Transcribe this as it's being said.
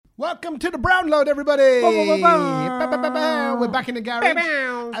Welcome to the Brown Load, everybody. We're back in the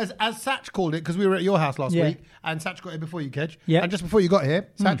garage, as Sach called it, because we were at your house last week, and Sach got here before you, Kedge. Yeah. And just before you got here,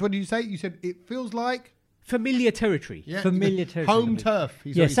 Sach, what did you say? You said it feels like familiar territory. Yeah, familiar territory. Home turf.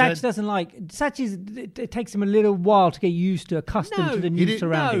 Sach doesn't like. Sach it takes him a little while to get used to, accustomed to the new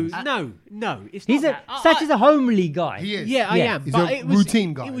surroundings. No. It's not that. Sach is a homely guy. He is. Yeah, I am. He's but a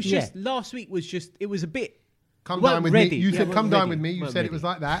routine guy. It was just last week. It was a bit. Come dine with me. You said come dine with me. You said it was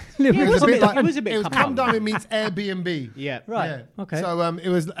like that. It was a bit. Come dine with me. It's Airbnb. Yeah. Right. Yeah. Okay. So it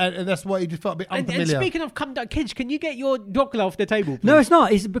was, and that's why he just felt a bit unfamiliar. And speaking of come dine, Kedge, can you get your dokla off the table, please? No, it's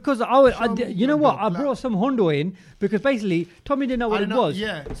not. It's because you know what? I brought some hondo in because basically Tommy didn't know what it was.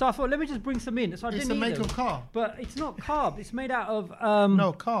 Yeah. So I thought, let me just bring some in. So I didn't make of car, but it's not carb. It's made out of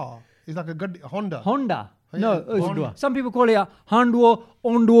no car. It's like a good Honda. No, some people call it a handwo,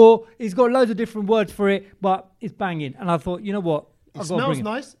 onduo. It's got loads of different words for it, but it's banging. And I thought, you know what? It smells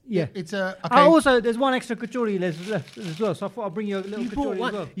nice. Yeah. It's a. Okay. Also, there's one extra kachori left as well, so I thought I'd bring you a little kachori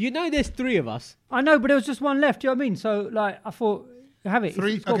as well. You know there's three of us. I know, but there was just one left, do you know what I mean? So, I thought, have it.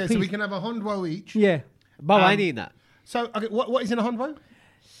 Three? Okay, so we can have a Hondwo each. Yeah. But I need that. So, okay, what is in a Hondwo?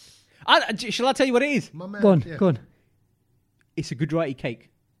 Shall I tell you what it is? Go on. It's a Gujarati cake.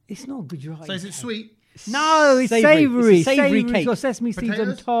 It's not Gujarati. So is it sweet? No, it's savoury. Savoury cake. It's got sesame seeds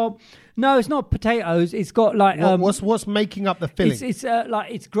on top. No, it's not potatoes. It's got like what's making up the filling?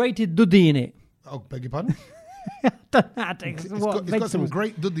 It's grated dudhi in it. Oh, beg your pardon. I don't know. It's got some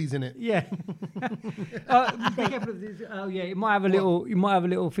great dudhies in it. Yeah. Be careful of this. Oh yeah, it might have a little. You might have a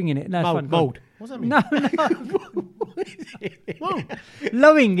little thing in it. No, mold. What's that mean? No. What is it?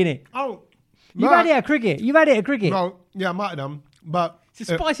 Lowing in it. Oh, you've had it at cricket. No, yeah, I might have done, but. It's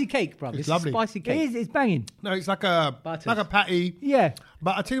a spicy cake, bro. It's lovely. A spicy cake. It is. It's banging. No, it's like a patty. Yeah.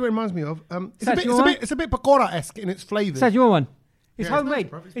 But I tell you what it reminds me of. It's a bit pakora-esque in its flavour. Saj, you want one? It's homemade.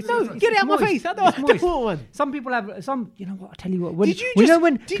 Get it out of my face. I don't want one. Some people have some. You know what? I tell you what. Did you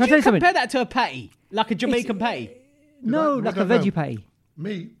compare that to a patty, like a Jamaican patty? No, like a veggie patty.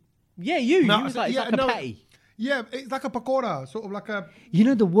 Me? Yeah, you. No, it's like a patty. Yeah, it's like a pakora, sort of like a. You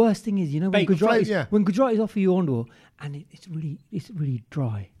know the worst thing is, when Gujaratis offer you ondo, and it's really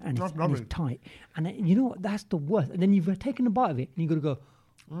dry and it's tight, and you know what? That's the worst. And then you've taken a bite of it, and you got to go,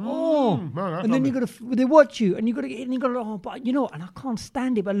 and then you got to. They watch you, and you got to get, and you got to. But you know, and I can't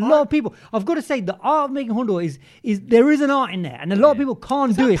stand it. But a lot of people, I've got to say, the art of making hondo is there is an art in there, and a lot of people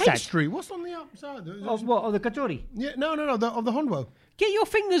can't do it. Pastry. What's on the outside? Of what? Of the kachori? Yeah, no, of the hondo. Get your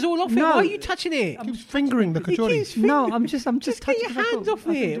fingers all off it. Why are you touching it? He keeps fingering the kachori. No, I'm just Just touching get your hands off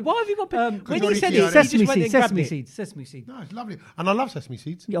it. Why have you got... when he said it, sesame seeds. No, it's lovely. And I love sesame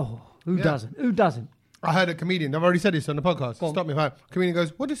seeds. Oh, who doesn't? I heard a comedian, I've already said this on the podcast, stop me if A comedian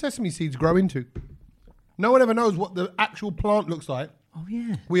goes, what do sesame seeds grow into? No one ever knows what the actual plant looks like. Oh,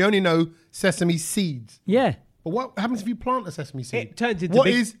 yeah. We only know sesame seeds. Yeah. But what happens if you plant a sesame seed? It turns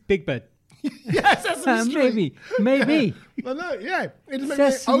into Big Bird. Yeah, sesame seeds. Maybe. Well, no, yeah.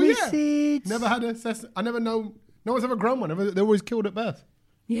 Sesame seeds. Never had a sesame. I never know. No one's ever grown one. They're always killed at birth.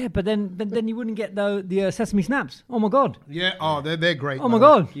 Yeah, but then you wouldn't get the sesame snaps. Oh my god. Yeah. Oh, they're great. Oh my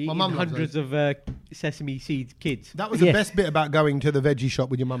god. My mum hundreds of sesame seeds kids. That was the best bit about going to the veggie shop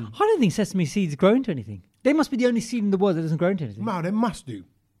with your mum. I don't think sesame seeds grow into anything. They must be the only seed in the world that doesn't grow into anything. No, they must do.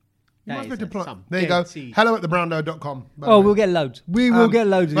 There you go. Seed. Hello@thebrownload.com. We'll get loads. We will get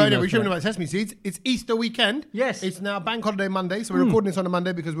loads. But anyway, we're talking about sesame seeds. It's Easter weekend. Yes. It's now Bank Holiday Monday, so we're recording this on a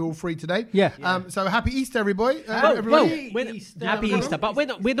Monday because we're all free today. Yeah. So happy Easter, everybody. Happy Easter. But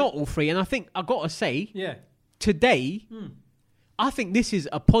we're not all free, and I think I got to say, today, I think this is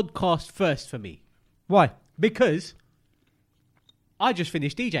a podcast first for me. Why? Because I just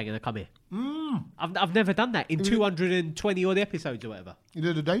finished DJing and I come here. I've never done that in 220 odd episodes or whatever. You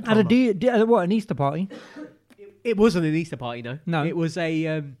did a date? An Easter party? It wasn't an Easter party, no. No. It was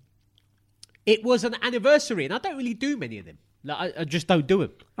an anniversary, and I don't really do many of them. Like, I just don't do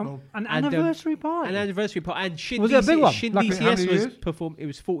them. An anniversary party? An anniversary party. And Shin was it a big one? Shin like DCS was performing. It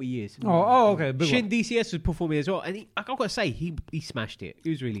was 40 years. Oh, okay. Shin DCS was performing as well, and I've got to say, he smashed it. He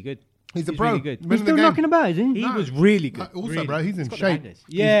was really good. He's a pro. Really good. He's still knocking about, isn't he? He was really good. Also, really. bro, he's in shape.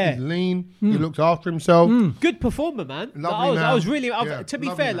 Yeah. He's lean. He looks after himself. Good performer, man. I was really... to be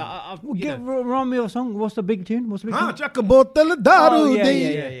fair, remind me of a song. What's the big tune? Which was,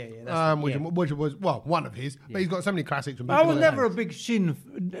 one of his. But he's got so many classics. I was never a big Shin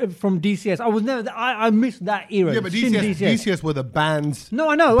from DCS. I was never... I missed that era. Yeah, but DCS were the bands. No,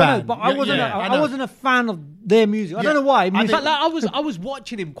 I know. But I wasn't a fan of their music. I don't know why. But I was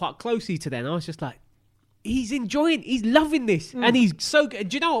watching him quite closely today, and I was just like, he's loving this, and he's so good.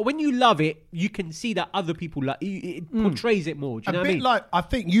 Do you know what? When you love it, you can see that other people it portrays it more. Do you know what I mean? Like I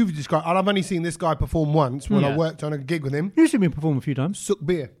think you've described, and I've only seen this guy perform once when I worked on a gig with him. You've seen me perform a few times. Suk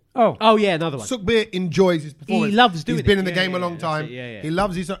Beer. Oh yeah, another one. Suk Beer enjoys his performance. He loves doing it. He's been in the game a long time. He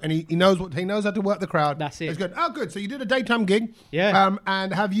loves his, and he knows how to work the crowd. That's it. It's good. Oh, good. So you did a daytime gig. Yeah.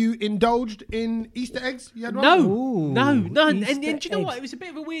 And have you indulged in Easter eggs? You had one? No. And do you know what? It was a bit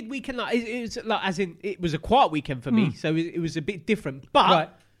of a weird weekend. Like it was like, as in, it was a quiet weekend for me, so it was a bit different.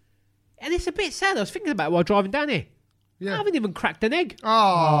 But and it's a bit sad. I was thinking about it while driving down here. Yeah. I haven't even cracked an egg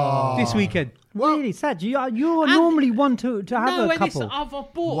this weekend. Well, really sad. You're normally one to have a couple. I've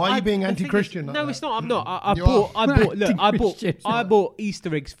bought. Why are you being anti-Christian? No, it's not. I'm not. I bought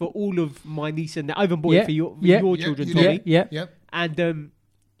Easter eggs for all of my niece and I even bought it for your children, Tommy. Yeah. And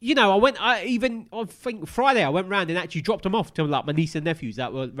I think Friday I went round and actually dropped them off to like my niece and nephews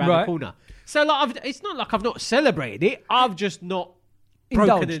that were round the corner. So like, it's not like I've not celebrated it. I've just not.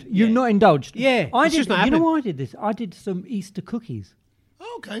 Indulged. You've not indulged. Yeah, I did. You know why I did this? I did some Easter cookies.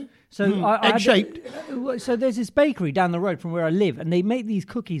 Okay. So egg-shaped. So there's this bakery down the road from where I live, and they make these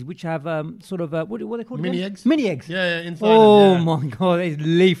cookies which have what are they called? Mini eggs. Mini eggs. Yeah, inside. Oh my god, it's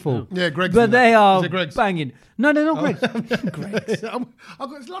lethal. Yeah, Greg's. But they are Greg's? banging. No, they're not Greg's. Greg's. I've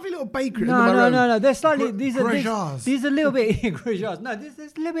got this lovely little bakery. No. They're slightly. These are a little bit. Grejars. No, this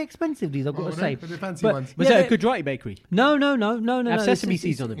is a little bit expensive. These I've got to say. The fancy ones. Was that a Gujarati bakery? No. Have sesame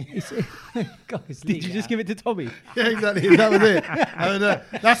seeds on them. Did you just give it to Tommy? Yeah, exactly. That was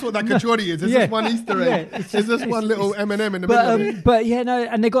it. That's what that Gujarati is. It's just one Easter egg. It's just one little M&M in the middle of it. But yeah, no,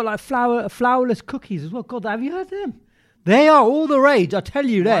 and they got like flourless cookies as well. God, have you heard them? They are all the rage. I tell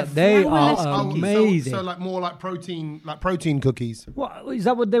you that they are amazing. So like more like protein cookies. What is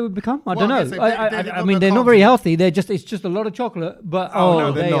that? What they would become? I don't know. I mean, they're not very healthy. It's just a lot of chocolate. But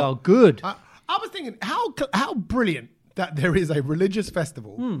they are good. I was thinking how brilliant that there is a religious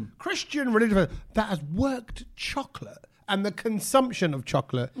festival, Christian religious festival, that has worked chocolate and the consumption of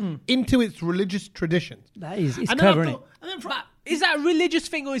chocolate into its religious traditions. That is, it's clever, isn't it? Is that a religious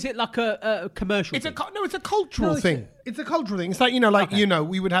thing or is it like a commercial thing? It's a cultural thing. It's a cultural thing. It's like,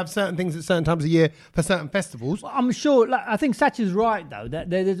 we would have certain things at certain times of year for certain festivals. Well, I'm sure, I think Sach is right, though, that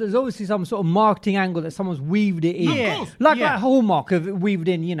there's obviously some sort of marketing angle that someone's weaved it in. Yeah. Like Hallmark have weaved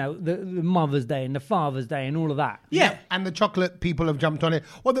in, the Mother's Day and the Father's Day and all of that. Yeah. And the chocolate people have jumped on it.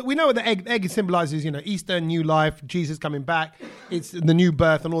 Well, we know what the egg symbolises, Easter, new life, Jesus coming back, it's the new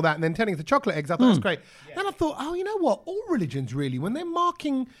birth and all that. And then turning to chocolate eggs, I thought that's great. Yeah. Then I thought, you know what? All religions really, when they're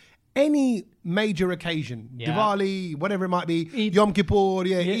marking any major occasion, Diwali, whatever it might be, Eid. Yom Kippur,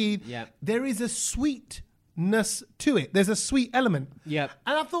 Eid, there is a sweetness to it. There's a sweet element. Yeah.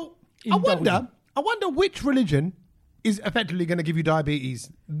 And I thought, I wonder which religion is effectively going to give you diabetes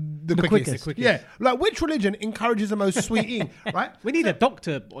the quickest. Yeah. Like which religion encourages the most sweet eating, right? We need a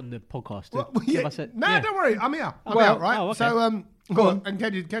doctor on the podcast. Don't worry. I'm here. I'm out, right? Okay. So, go on. And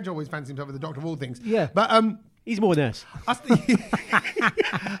Kedge always fancies himself as the doctor of all things. Yeah. But, he's more nurse. I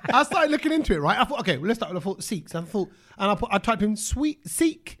started looking into it, right? I thought, okay, well, let's start with Sikhs. I typed in sweet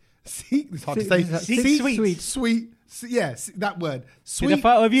Sikh. It's hard to say. Sweet. Yes, that word. Sweet. Did a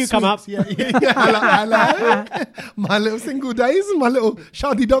photo of you come up? Yeah. Hello. My little single days and my little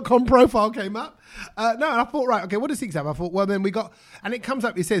shadi.com profile came up. And I thought, right, okay, what does Sikhs have? I thought, well, then we got, and it comes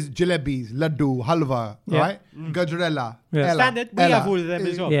up, it says jalebis, laddu, halwa, right? Gajrela. Standard. We have all of them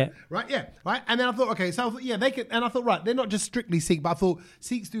as well. Yeah. Right, yeah. Right. And then I thought, okay, so they can, and I thought, right, they're not just strictly Sikh, but I thought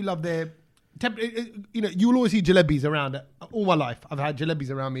Sikhs do love their, you will always see jalebis around. All my life, I've had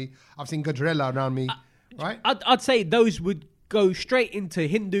jalebis around me. I've seen gajrela around me. Right? I'd say those would go straight into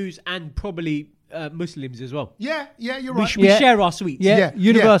Hindus and probably Muslims as well. Yeah, you're right. We share our sweets. Yeah,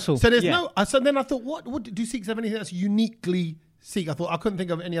 universal. So there's So then I thought, what do Sikhs have anything that's uniquely Sikh? I thought I couldn't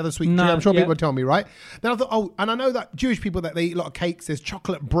think of any other sweet. No, I'm sure people would tell me, right? Then I thought, and I know that Jewish people that they eat a lot of cakes. There's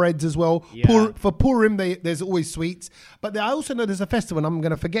chocolate breads as well. Yeah. For Purim, there's always sweets. But I also know there's a festival, and I'm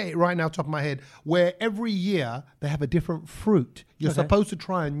going to forget it right now, top of my head, where every year they have a different fruit. You're supposed to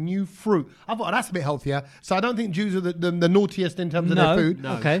try a new fruit. I thought, that's a bit healthier. So I don't think Jews are the naughtiest in terms of their food.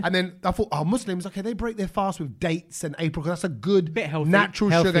 No. Okay. And then I thought, Muslims, okay, they break their fast with dates and apricots. That's a good bit healthy.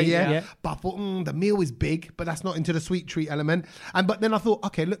 Natural sugar, yeah. But I thought, the meal is big, but that's not into the sweet treat element. But then I thought,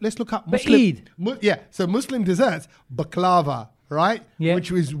 okay, let's look up Muslim. So Muslim desserts, baklava. Right? Yeah.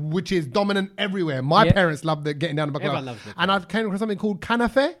 Which is dominant everywhere. My parents love getting down to baklava. Everyone loves it. And I came across something called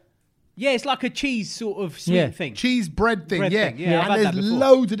kanafe. Yeah, it's like a cheese sort of sweet thing. Cheese bread thing, Bread yeah. thing, yeah. And there's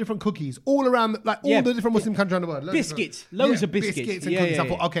loads of different cookies all around, like all the different Muslim countries around the world. Biscuits, loads of biscuits. Biscuits and cookies. I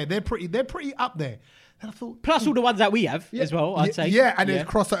thought, okay, they're pretty up there. And I thought, plus all the ones that we have as well, I'd say. Yeah, and there's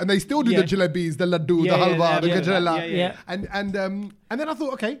cross, and they still do the jalebis, the laddu, the halwa, the gajrela. And then I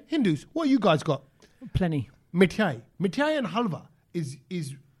thought, okay, Hindus, what you guys got? Plenty. Mithai and halwa is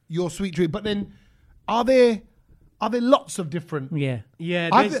your sweet treat, but then are there lots of different? Yeah.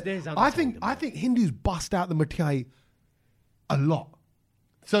 There's I think Hindus bust out the mithai a lot.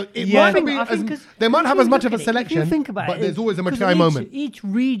 So it might be they might have as much of a selection, but there's always a mithai moment. Each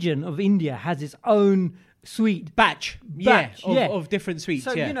region of India has its own sweet batch of different sweets.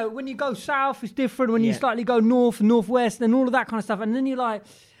 So when you go south, it's different. When you slightly go north, northwest, and all of that kind of stuff, and then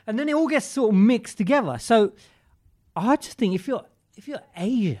and then it all gets sort of mixed together. So I just think if you're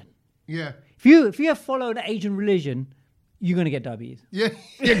Asian, if you have followed the Asian religion, you're going to get diabetes. Yeah.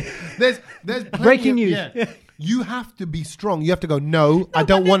 There's breaking news. Yeah. You have to be strong. You have to go, no, I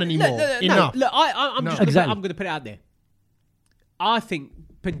don't want any more. Enough. Look, I'm going to put it out there. I think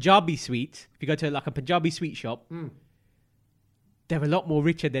Punjabi sweets, if you go to like a Punjabi sweet shop, they're a lot more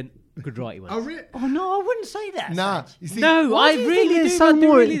richer than Gujarati ones. Oh, really? Oh, no, I wouldn't say that. Nah. You see, I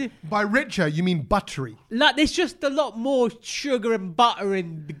really do. By richer, you mean buttery. Like, there's just a lot more sugar and butter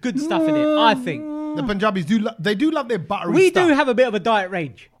and the good stuff in it, I think. The Punjabis do love their buttery We stuff. do have a bit of a diet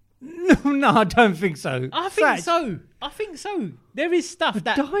range. No, I don't think so. I think so. There is stuff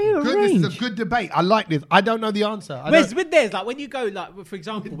that... Diet range? This is a good debate. I like this. I don't know the answer. With theirs, like when you go, like for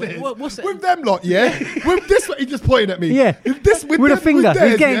example... What's it? With them lot, yeah? With this one, he's just pointing at me. Yeah. With a finger.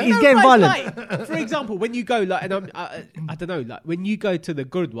 He's getting violent. Like, for example, when you go, like, and I don't know, like when you go to the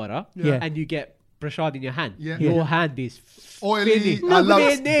Gurdwara and you get prashad in your hand, your hand is oily. I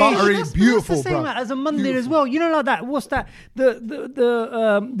love buttery, beautiful, that's the same bro. as a mandir as well. You know, like that. What's that?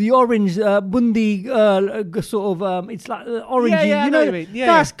 The orange bundi sort of. It's like orangey. Yeah, you know,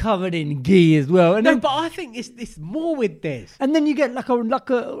 that's covered in ghee as well. And but I think it's more with this. And then you get like a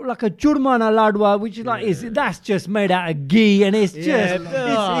churmana ladwa, which is like that's just made out of ghee, and it's just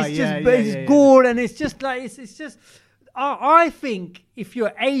it's gourd, and it's just like it's just. I think if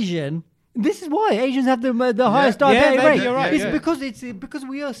you're Asian. This is why Asians have the highest diabetes rate. You're right, because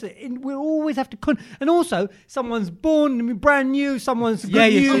we always have to and also someone's born brand new, someone's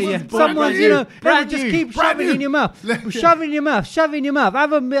someone's everyone just keep shoving in your mouth, shove in your mouth.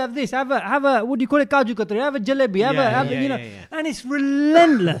 Have this, have a what do you call it, kaju katri, have a jalebi, and it's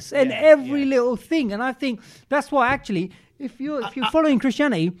relentless in every little thing. And I think that's why actually. If you're following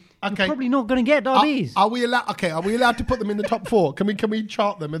Christianity, you're probably not going to get diabetes. Are we allowed? Okay, are we allowed to put them in the top 4? Can we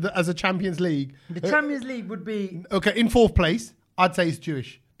chart them as a Champions League? The Champions League would be in 4th place. I'd say it's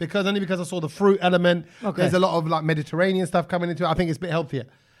Jewish because I saw the fruit element. Okay. There's a lot of like Mediterranean stuff coming into it. I think it's a bit healthier.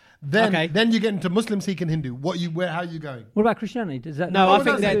 Then you get into Muslim, Sikh, and Hindu. How are you going? What about Christianity? Does that? No, I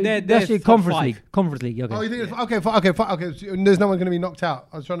think they're actually Conference League. Conference League. Okay. Oh, you think it's okay? So there's no one going to be knocked out.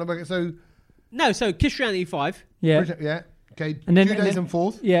 I was trying to work it. So no, so Christianity 5. Yeah. Okay, and then Judaism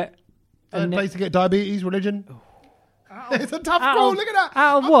 4th. Yeah. And place to get diabetes, religion. It's a tough call. Look at that.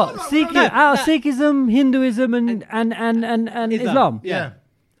 Out of what? Out of Sikhism, Hinduism, and Islam. Yeah.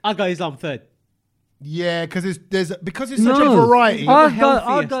 I'll go Islam 3rd. Yeah, because it's such a variety.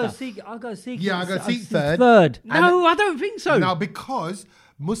 I'll go Sikh. Yeah, I'll go Sikh 3rd. No, I don't think so. No, because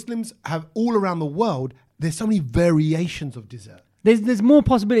Muslims have all around the world. There's so many variations of dessert. There's more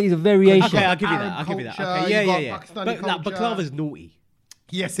possibilities of variation. Okay, I'll give you that. Okay, yeah. But baklava's naughty.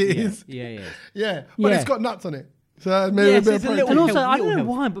 Yes, it is. Yeah. But it's got nuts on it. So maybe a bit of protein. And also, I don't know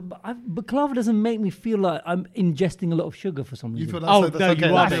why, but baklava doesn't make me feel like I'm ingesting a lot of sugar for some reason. You feel that's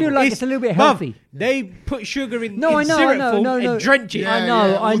okay. I feel like it's a little bit healthy. They put sugar in syrup form and drench it.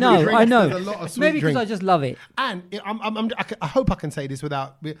 I know. Maybe because I just love it. And I hope I can say this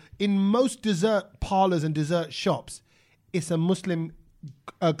without... In most dessert parlours and dessert shops, it's a Muslim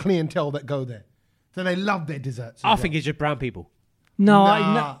clientele that go there. So they love their desserts. I think it's just brown people. No,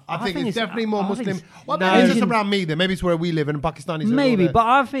 I think it's definitely more Muslim. Well, maybe it's just around me then. Maybe it's where we live and Pakistanis. Maybe, but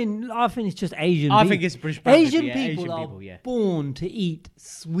I think it's just Asian. I think it's British. Asian people are born to eat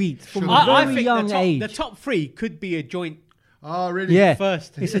sweets from a very young age. The top 3 could be a joint. Oh, really? Yeah.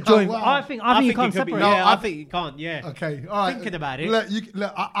 First, it's a joint. Wow. I think you can't separate. Yeah, I think you can't. Yeah. Okay. All right. Thinking about it.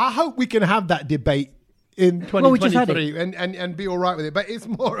 Look, I hope we can have that debate in 2023 and be all right with it, but it's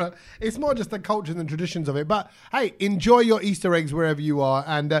more just the cultures and traditions of it. But hey, enjoy your Easter eggs wherever you are,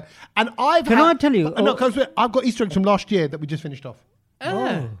 and I tell you? No, because I've got Easter eggs from last year that we just finished off.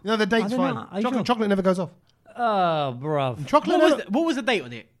 Oh, the date's fine. Chocolate never goes off. Oh, bruv. Chocolate. What was the date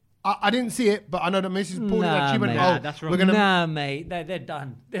on it? I didn't see it, but I know that Mrs. Paul she went, that's wrong. Nah, mate, they're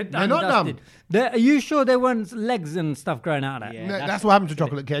done. They're done. They're not done. Are you sure there weren't legs and stuff growing out of that? Yeah, that's what happened to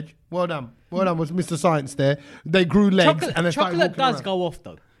chocolate, Kedge. Well done. Well done, was Mr. Science there. They grew legs and they started chocolate does go off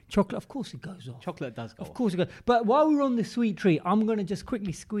though. Chocolate, of course it goes off. Chocolate does go off. Of course it goes. But while we're on this sweet treat, I'm going to just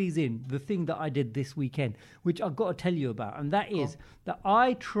quickly squeeze in the thing that I did this weekend, which I've got to tell you about, and that is that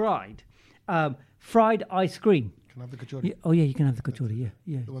I tried fried ice cream. Can I have the kachori? Yeah, oh yeah, you can have the kachori.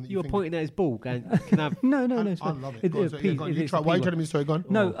 Yeah. You were pointing at his ball. Can I have? No. I love it. Why are you telling me the story? Go on.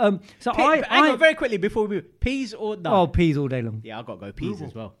 No. So hang on very quickly before we move. Peas or dal? Oh, peas all day long. Yeah, I've got to go peas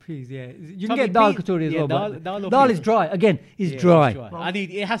as well. Peas, yeah. You can get dal kachori as well. Dal is dry. Again, it's dry.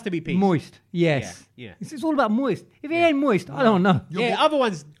 It has to be peas. Moist. Yes. Yeah. It's all about moist. If it ain't moist, I don't know. Other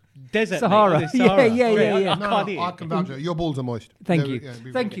ones. Desert, Sahara. Yeah. I can vouch for it. Your balls are moist. Thank you.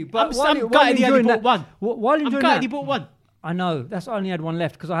 But I'm glad he only bought one. I'm glad he bought one. I know. That's I only had one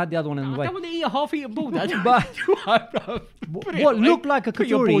left because I had the other one in the way. I don't want to eat a half-eaten ball. But what looked like a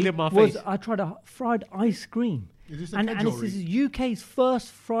kachori was I tried a fried ice cream. Is this and this is UK's first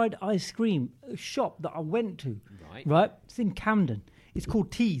fried ice cream shop that I went to. Right? It's in Camden. It's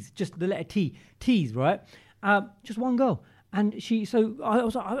called Tees, just the letter T. Tees, right? Just one girl. And I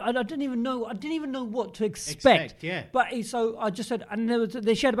was like, I didn't even know what to expect. But so I just said, and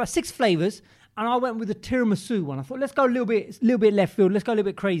they shared about 6 flavors, and I went with the tiramisu one. I thought, let's go a little bit left field. Let's go a little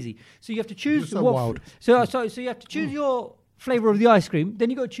bit crazy. So you have to choose. You're so wild. So you have to choose your flavor of the ice cream. Then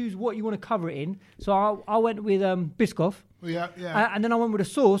you got to choose what you want to cover it in. So I went with Biscoff. Yeah. And then I went with a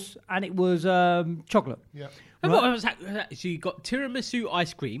sauce, and it was chocolate. Yeah. And what was that? So you got tiramisu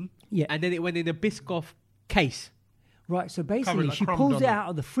ice cream. Yeah. And then it went in a Biscoff case. Right, so basically she pulls it out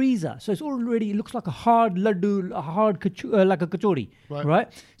of the freezer, so it looks like a hard laddu, like a kachori, right?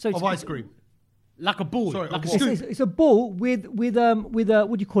 So it's ice cream, like a ball, It's a ball with what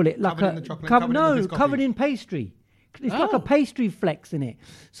do you call it? Like covered in pastry. It's like a pastry flex in it.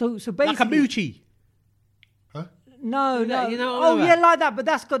 So basically like a moochie. No. You know like that. But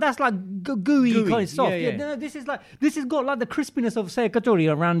that's like gooey kind of soft. Yeah. No, this has got like the crispiness of say a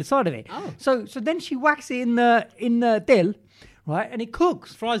kachori around the side of it. Oh. So then she whacks it in the tel, right, and it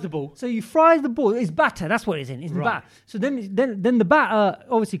cooks. Fries the ball. So you fry the ball. It's batter. That's what it's in. It's batter. So then the batter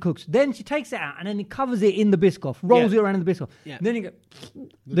obviously cooks. Then she takes it out and then it covers it in the Biscoff, rolls it around in the Biscoff. Yeah. Then you get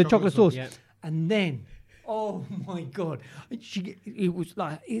the chocolate sauce, and then. Oh my God! It was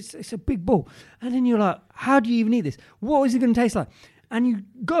like it's a big ball, and then you're like, how do you even eat this? What is it going to taste like? And you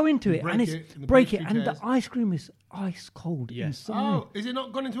go into it, and break it, and the ice cream is ice cold. Yes. Oh, is it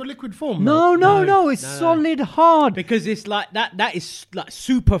not gone into a liquid form? No. It's solid hard because it's like that. That is like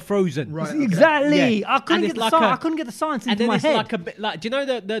super frozen. Right. Exactly. Yeah. I couldn't get the science into my head. And then it's like a bit like. Do you know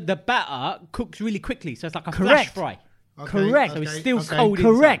the batter cooks really quickly, so it's like a flash fry. Correct. So it's still cold.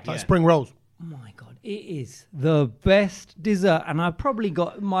 Correct. Like spring rolls. Oh my God. It is the best dessert, and I probably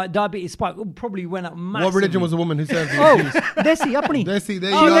got my diabetes spike. Probably went up massively. What religion was the woman who served you? Desi, uppany. Desi, there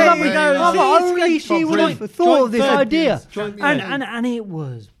you go. Only she would have thought of this idea, and it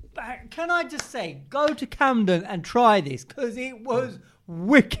was. Can I just say, go to Camden and try this because it was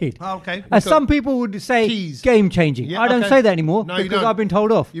wicked. Okay. As some people would say, game changing. Yeah, I don't say that anymore because I've been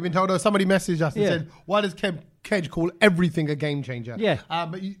told off. You've been told off. Somebody messaged us and said, "Why does Kedge call everything a game changer?" Yeah.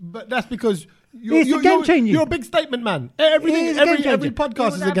 But that's because. You're a game changer. You're a big statement, man. Every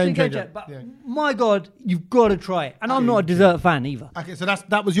podcast is a game changer. But my God, you've got to try it. And I'm not a dessert fan either. Okay, so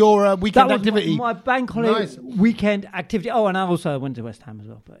that was your weekend activity. My bank holiday weekend activity. Oh, and I also went to West Ham as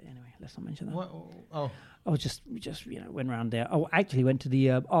well. But anyway, let's not mention that. I was just went around there. I actually went to the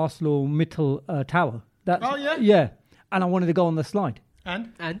Arsenal Mittel Tower. Yeah. And I wanted to go on the slide.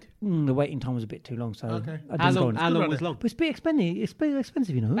 And the waiting time was a bit too long, so I didn't go on. How long was long? But it's a bit expensive. It's a bit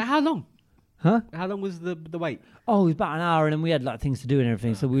expensive, you know. But how long? Huh? How long was the wait? Oh, it was about an hour, and then we had like things to do and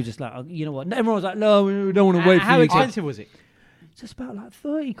everything. So we were just like, you know what? Everyone was like, no, we don't want to wait for you. How expensive was it? It's just about like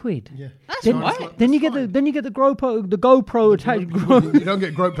 30 quid. Yeah, that's right. Then you get the GoPro attached. You don't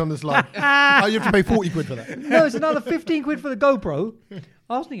get groped on the slide. You have to pay 40 quid for that. No, it's another 15 quid for the GoPro.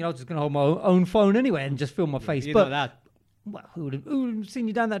 I was thinking I was just going to hold my own phone anyway and just film my face. You're not allowed. Well, who would have seen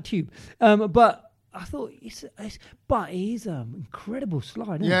you down that tube? But I thought it is an incredible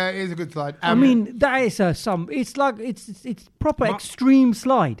slide. Yeah, it is a good slide. I mean, that is it's like it's proper extreme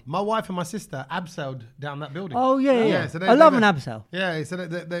slide. My wife and my sister abseiled down that building. Oh yeah. So I love an abseil. Yeah, so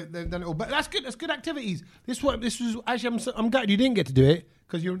they've done it all. But that's good. That's good activities. This was actually. I'm glad you didn't get to do it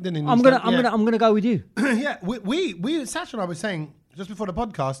because you didn't. I'm gonna go with you. Yeah, we Sach and I were saying just before the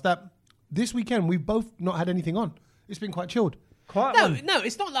podcast that this weekend we've both not had anything on. It's been quite chilled. No,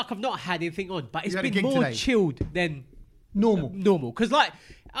 it's not like I've not had anything on, but it's been more chilled than Normal. Because like...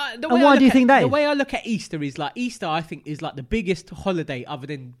 why do you think that is? The way I look at Easter is like, Easter I think is like the biggest holiday other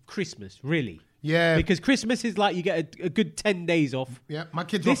than Christmas, really. Yeah. Because Christmas is like you get a good 10 days off. Yeah, my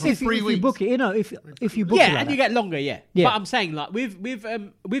kids off for 3 weeks. If you book it, if you book it. Yeah, and you get longer, yeah. But I'm saying like with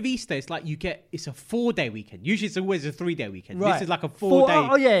Easter, it's like it's a 4-day weekend. Usually it's always a 3-day weekend. Right. This is like a 4-day.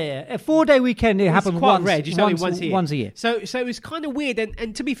 Oh, yeah. A 4-day weekend, it happens quite once. Rare. Just once a year. So it's kind of weird.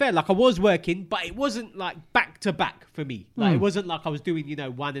 And to be fair, like I was working, but it wasn't like back to back for me. Like it wasn't like I was doing,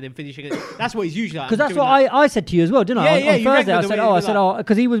 one and then finishing it. That's what it's usually like. Because that's what I said to you as well, didn't I? Yeah, on Thursday, I said,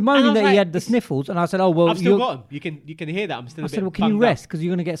 because he was moaning that he had the sniffles, and I said, oh, well, I've still got him. You can hear that. I'm still. I said, well, can you rest because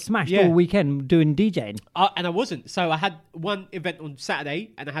you're going to get smashed all weekend doing DJing? And I wasn't. So I had one event on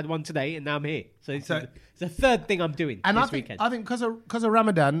Saturday, and I had one today, and now I'm here. So it's the third thing I'm doing this weekend. I think because of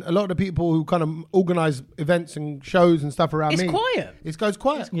Ramadan, a lot of the people who kind of organise events and shows and stuff around it's quiet. It goes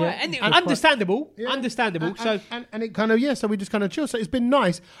quiet. Yeah. And understandable. Yeah. Understandable. And it kind of so we just kind of chill. So it's been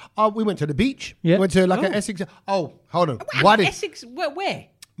nice. We went to the beach. Yeah. Went to like an Essex. Oh, hold on. Essex? Where?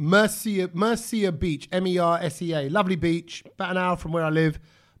 Mercia Beach, Mersea, lovely beach, about an hour from where I live.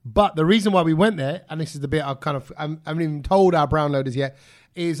 But the reason why we went there, and this is the bit I haven't even told our brown loaders yet,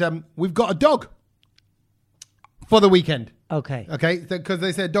 is we've got a dog for the weekend. Okay, because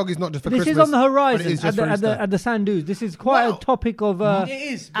they said dog is not just for Christmas. This is on the horizon it is just at the sand dunes. This is quite a topic of. It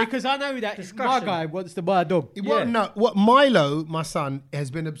is because I know that my guy wants to buy a dog. What Milo, my son,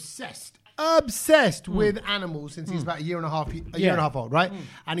 has been obsessed with animals since he's about a year and a half old, right?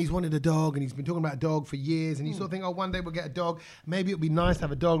 And he's wanted a dog, and he's been talking about a dog for years, and he's sort of thinking, one day we'll get a dog. Maybe it'll be nice to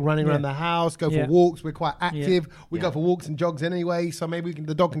have a dog running around the house, go for walks. We're quite active. We go for walks and jogs anyway, so maybe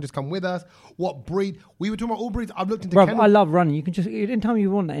the dog can just come with us. What breed? We were talking about all breeds. I've looked into kennels. I love running. You can just, anytime you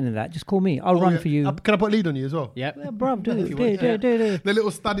want any of that, just call me. I'll run for you. Can I put a lead on you as well? Yep. Yeah, bruv, do it. The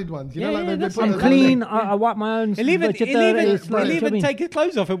little studded ones. I'm clean. I wipe my own. He'll even take his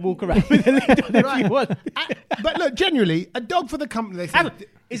clothes off and walk around with a lead on if you want. But look, genuinely, a dog for the company. They say,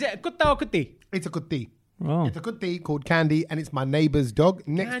 is it a kutta or kutti? It's a kutti. Oh. It's a kutti called Candy, and it's my neighbour's dog,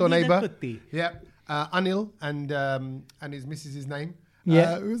 next door neighbour. Yeah, Anil and his missus' name.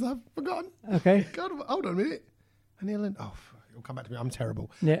 Yeah, I've forgotten. Okay, God, hold on a minute. Anil and it'll come back to me. I'm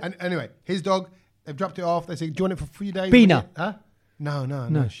terrible. Yeah. And anyway, his dog. They've dropped it off. They say, "Do you want it for 3 days?" Bina. Huh?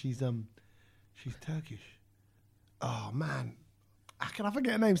 No. She's Turkish. Oh man, how can I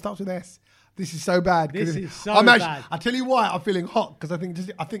forget her name? Starts with S. This is so bad. This is so bad. I tell you why I'm feeling hot because I think.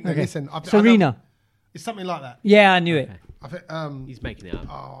 Listen, Serena. It's something like that. Yeah, I knew it. I think, he's making it up.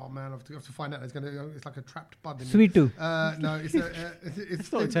 Oh man, I have to find out. It's like a trapped bud. Sweetu. No,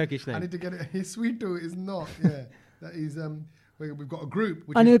 it's not a Turkish name. I need to get it. Sweetu is not. Yeah, that is. We've got a group.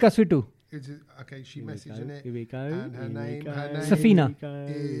 Anil ka Sweetu. Okay, she messaging it. Here we go. And her name. Safina.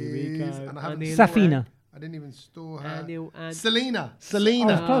 Is. Safina. I didn't even store her. Oh, Selena. close,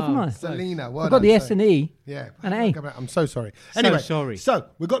 nice. Selena. I've got the S and E. Yeah. And A. I'm so sorry. Anyway, sorry. So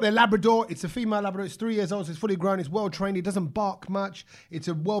we've got their Labrador. It's a female Labrador. It's 3 years old. So it's fully grown. It's well trained. It doesn't bark much. It's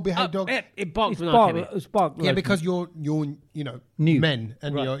a well-behaved dog. It barked when I came in. It's barked. Yeah, because you're new men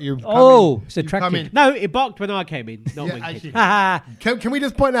and you've come in. It's attractive. No, it barked when I came in, not when actually. Can we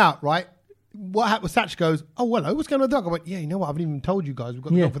just point out, right? What happened? Sach goes, hello, what's going on with the dog? I went, you know what? I haven't even told you guys. We've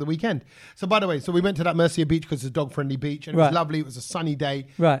got the dog for the weekend. So, by the way, we went to that Mercia beach because it's a dog-friendly beach, and it was lovely. It was a sunny day.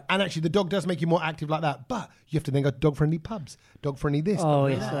 Right. And actually, the dog does make you more active like that. But you have to then go to dog-friendly pubs, dog-friendly this. Oh,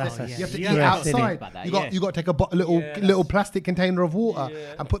 yes. You have to eat outside. You got to take a little plastic container of water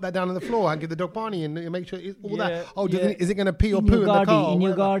and put that down on the floor and give the dog Barney and make sure it's all that. Oh, is it going to pee or poo in the car? In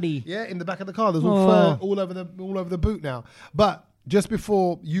your gardy. Yeah, in the back of the car. There's all fur all over the boot now. But just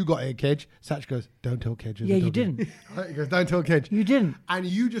before you got here, Kedge, Sach goes, don't tell Kedge. Yeah, you didn't. He goes, don't tell Kedge. You didn't. And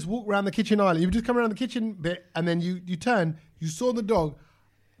you just walk around the kitchen island. You just come around the kitchen bit, and then you turn. You saw the dog.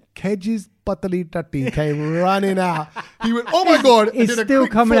 Kedge's patali tatti came running out. He went, oh my God. It's still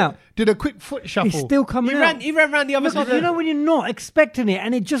coming out. Did a quick foot shuffle. It's still coming out. He ran around the other side. You know when you're not expecting it,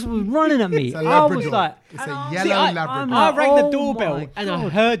 and it just was running at me. It's a Labrador. I was like, it's a yellow Labrador. I rang the doorbell, and I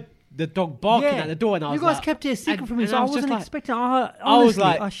heard the dog barking at the door, and I was like... You guys kept it a secret from me, so I wasn't expecting... I was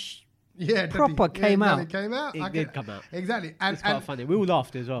like... proper came out. It came out. It did come out. Exactly. It's quite funny. We all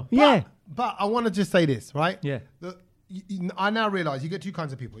laughed as well. But I want to just say this, right? Yeah. I now realise you get two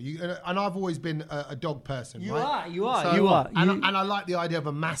kinds of people. And I've always been a dog person, right? You are. And I like the idea of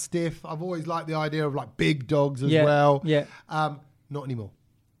a Mastiff. I've always liked the idea of like big dogs as well. Yeah. Not anymore.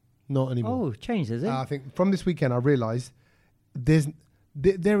 Not anymore. Oh, changed, has it? I think from this weekend I realised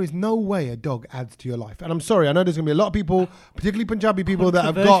there is no way a dog adds to your life. And I'm sorry, I know there's going to be a lot of people, particularly Punjabi people, that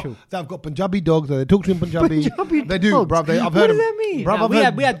have got Punjabi dogs, that they talk to in Punjabi. They do, bro. I've heard what does that mean? Bro,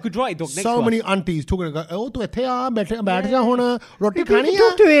 we had Gujarati dog next so many aunties talking about, oh, tu ithhe aa, baith ja hona, roti If khani you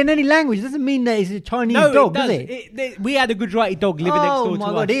talk to it in any language, it doesn't mean that it's a Chinese dog, does it? We had a Gujarati dog living next door to us.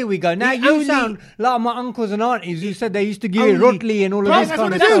 Oh my God, here we go. Now you sound like my uncles and aunties who said they used to give it rotli and all of this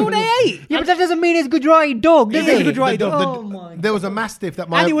kind of stuff. That's all they ate. Yeah, but that doesn't mean it's Gujarati dog, does it? It is a Gujarati dog. Oh my God. There was a mastiff that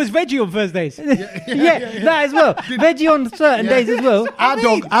And it was veggie on Thursdays. Yeah, that as well. Veggie on certain days as well.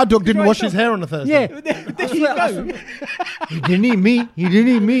 Our dog didn't wash his hair on a Thursday. Yeah. He didn't eat meat.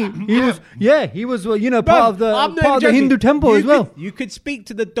 He was part of the Hindu temple as well. You could speak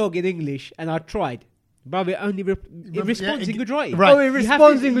to the dog in English, and I tried. But it only it responds in Gujarati. Right. Oh, it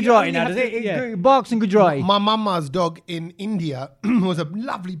responds in Gujarati now, does it? It barks in Gujarati. My mama's dog in India was a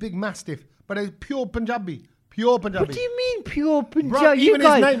lovely big mastiff, but it was pure Punjabi. Pure Punjabi. What do you mean pure Punjabi? Bro, even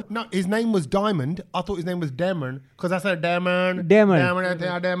his name was Diamond. I thought his name was Damon because I said Damon.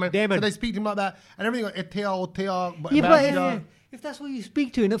 So they speak to him like that, and everything like if that's what you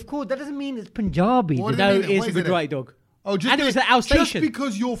speak to, and of course that doesn't mean it's Punjabi. No, it's a Gujarati dog. Oh, and it was at our station. Just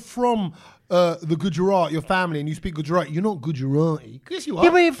because you're from the Gujarat, your family, and you speak Gujarati, you're not Gujarati. Yes, you are. Yeah,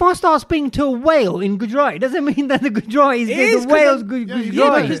 but if I start speaking to a whale in Gujarati, doesn't mean that the Gujarati is the whale's Gujarati.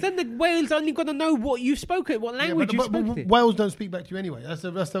 Yeah, because then the whale's only got to know what you've spoken, what language you've spoken. Whales don't speak back to you anyway. That's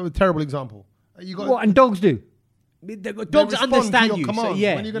a terrible example. And dogs do? The dogs understand you. So,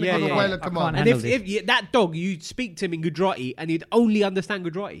 yeah, when you're going to give a whale a command. And if that dog, you speak to him in Gujarati, and he'd only understand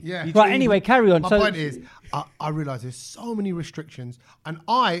Gujarati. Yeah. Right. Anyway, carry on. My point is, I realise there's so many restrictions, and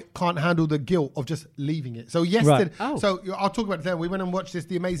I can't handle the guilt of just leaving it. So yesterday, so I'll talk about it then. We went and watched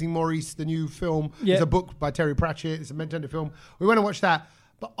The Amazing Maurice, the new film. Yeah. It's a book by Terry Pratchett. It's a mental film. We went and watched that,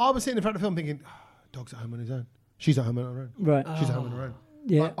 but I was sitting in front of the film thinking, dog's at home on his own. She's at home on her own. Right. She's at home on her own.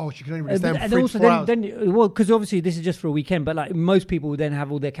 Yeah. Like, she can only really stay and also 4 hours. Because obviously this is just for a weekend, but like most people then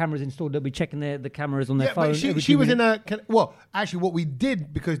have all their cameras installed. They'll be checking the cameras on their phone. But she was in a actually what we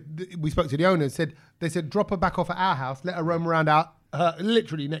did, because we spoke to the owners, they said drop her back off at our house, let her roam around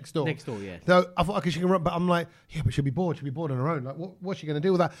literally next door. Next door, yeah. So I thought, okay, she can run, but I'm like, yeah, but she'll be bored. She'll be bored on her own. Like, what's she going to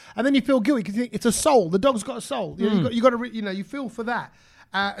do with that? And then you feel guilty because it's a soul. The dog's got a soul. You got to, you feel for that.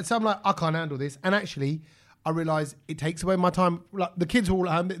 And so I'm like, I can't handle this. And actually, I realised it takes away my time. Like the kids were all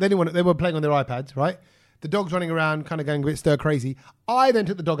at home. They were playing on their iPads, right? The dog's running around, kind of going a bit stir crazy. I then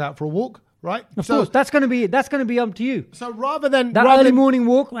took the dog out for a walk, right? Of course, that's going to be up to you. So rather than early morning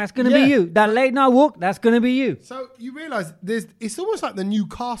walk, that's going to be you. That late night walk, that's going to be you. So you realise it's almost like the new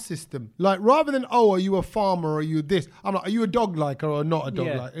caste system. Like rather than are you a farmer or are you this? I'm like, are you a dog liker or not a dog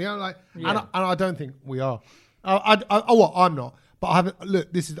liker? And I don't think we are. I'm not. But I haven't.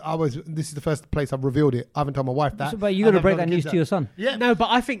 Look, this is the first place I've revealed it. I haven't told my wife that. But you got to break that news to your son. Yeah. No, but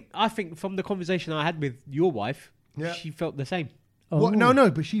I think from the conversation I had with your wife, she felt the same. Oh.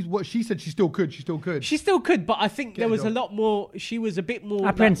 No. But she said she still could. She still could. But I think there was a lot more. She was a bit more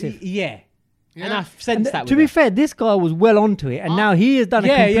apprehensive. Yeah. And I sensed that. To be fair, this guy was well onto it, and now he has done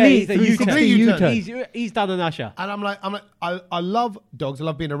a complete U-turn. He's done an usher. And I'm like, I love dogs. I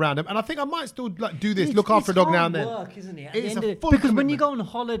love being around them, and I think I might still do this. Look after a dog now and then. It's hard work, isn't it? It's a full because commitment. when you go on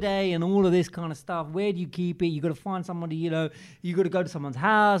holiday and all of this kind of stuff, where do you keep it? You got to find somebody. You got to go to someone's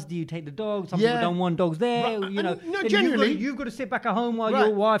house. Do you take the dog? Some people don't want dogs there. Right. No, generally, you've got to sit back at home while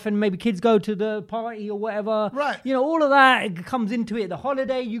your wife and maybe kids go to the party or whatever. Right. All of that comes into it. The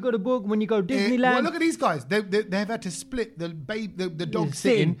holiday you got to book when you go to Disneyland. Well, look at these guys. They've had to split the dog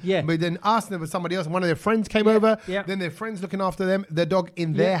sitting, but then asked them with somebody else. And one of their friends came over. Yeah. Then their friends looking after them, their dog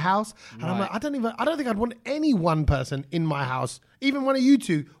in their house. And I'm like, I don't think I'd want any one person in my house, even one of you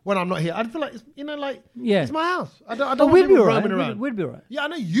two, when I'm not here. I'd feel like it's my house. I don't want people roaming around. We'd be all right. Yeah, I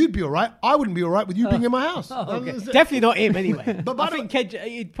know you'd be all right. I wouldn't be all right with you being in my house. Okay. Definitely not him anyway. But I think Kedge,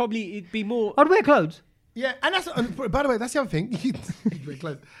 it'd be more. I'd wear clothes. Yeah, and by the way, that's the other thing.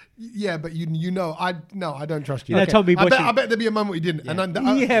 Yeah, but I don't trust you. Okay. I bet there'd be a moment you didn't. Yeah.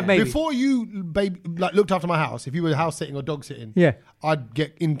 And maybe before you looked after my house, if you were house sitting or dog sitting, I'd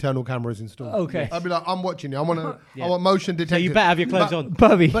get internal cameras installed. Okay, I'd be like, I'm watching you. I want motion detected. So you better have your clothes on,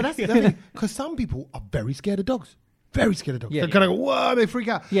 Bubby. But that's the thing, because some people are very scared of dogs. Very scared of dogs. They kind of go, whoa, they freak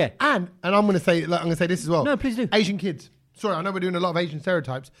out. Yeah, and I'm going to say this as well. No, please do. Asian kids. Sorry, I know we're doing a lot of Asian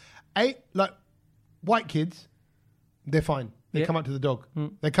stereotypes. White kids, they're fine. They come up to the dog.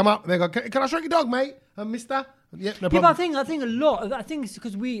 They come up and they go, can I stroke your dog, mate? Mister? Yeah, no problem. But I think a lot. I think it's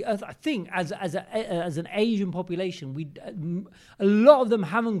because I think as an Asian population, a lot of them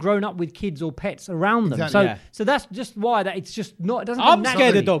haven't grown up with kids or pets around them. Exactly. So that's just why that it's just not. It doesn't. I'm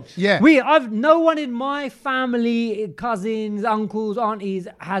scared of dogs. Yeah. I've no one in my family, cousins, uncles, aunties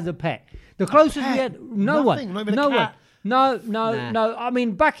has a pet. The closest we had, no Nothing, one, not even a no cat. one. No. I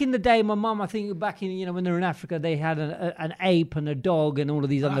mean, back in the day, my mum, I think back in, when they were in Africa, they had an ape and a dog and all of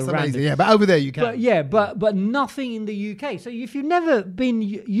these other random. Amazing, yeah. But over there you can. But nothing in the UK. So if you've never been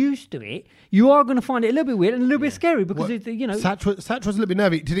used to it, you are going to find it a little bit weird and a little bit scary because Sach was a little bit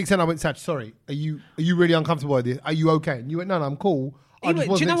nervy to the extent I went, Sach, sorry, are you really uncomfortable with this? Are you okay? And you went, no, I'm cool. Do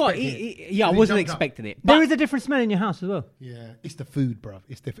you know what? I wasn't expecting it. There is a different smell in your house as well. Yeah, it's the food, bruv.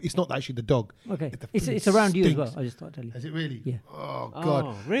 It's not actually the dog. Okay, it's around you as well. I just thought I'd tell you. Is it really? Yeah. Oh God.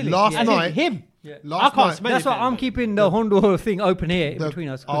 Oh, really? Last Yeah. night, Him. Yeah. Last I can't night, smell That's it. why I'm keeping the Hondo thing open here between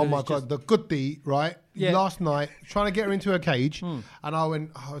us. Oh my God, the goodie, right? Yeah. Last night, trying to get her into a cage, and I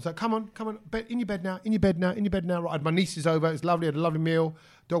was like, come on, in your bed now. Right, I had my nieces over. It's lovely. I had a lovely meal.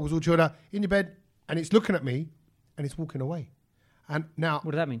 Dog was all chilled out. In your bed, and it's looking at me, and it's walking away. And now,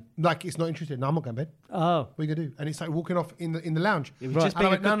 What does that mean? like, it's not interested. No, I'm not going to bed. Oh. What are you going to do? And it's like walking off in the lounge. It was just And I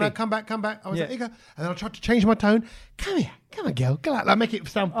being went, a no, cookie. come back. I was Yeah. like, here you go. And then I tried to change my tone. Come here, girl. Go out. Like, make it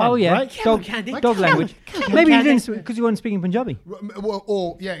sound fun, Oh yeah, right? dog language. Maybe you didn't because you weren't speaking Punjabi.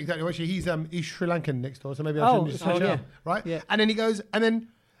 Or yeah, exactly. Actually, he's Sri Lankan next door, so maybe I Oh, shouldn't just switch it yeah. up, right? Yeah. And then he goes, and then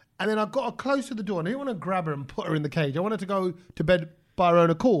I got her close to the door, and I didn't want to grab her and put her in the cage. I wanted to go to bed by her own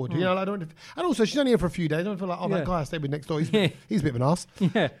accord, like, I don't want to, and also she's only here for a few days. I don't feel like, that guy I stayed with next door, he's a bit of an ass.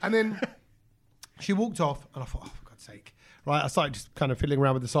 Yeah. And then she walked off, and I thought, oh, for God's sake, right? I started just kind of fiddling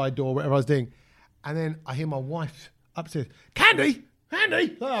around with the side door, whatever I was doing, and then I hear my wife upstairs, Candy.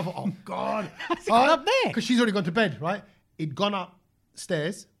 I thought, oh God, up there? Because she's already gone to bed, right? He'd gone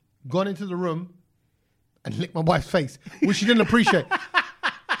upstairs, gone into the room, and licked my wife's face, which she didn't appreciate.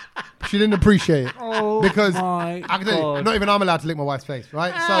 She didn't appreciate it because I can tell you, not even I'm allowed to lick my wife's face,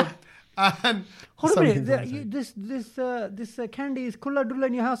 right? So, Hold a minute. This candy is kulla dulla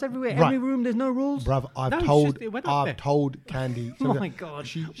in your house everywhere. Right. Every room, there's no rules. Bruv, I've told Candy. Oh my God.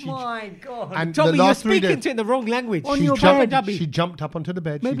 My God. And Tommy, the you're last 3 speaking days, to it in the wrong language. On your bed. she jumped up onto the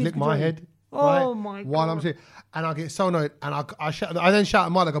bed. Maybe She it's licked my Gujarati. head. Oh right, my While I'm God. sitting, and I get so annoyed, and I then shout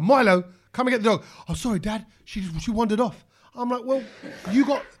at Milo, I go, Milo, come and get the dog. Oh, sorry, Dad. She wandered off. I'm like, well, you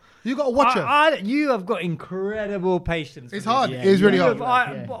got to watch her. You have got incredible patience. It's with hard. this. It's really You hard.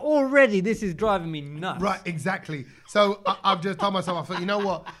 have- but already, this is driving me nuts. Right, exactly. So I've just told myself, I thought, you know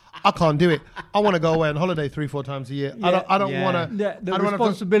what? I can't do it. I want to go away on holiday 3-4 times a year. Yeah. I don't want to. The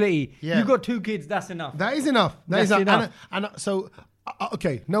responsibility. Yeah. You've got 2 kids. That's enough. That is enough. That's enough. And so,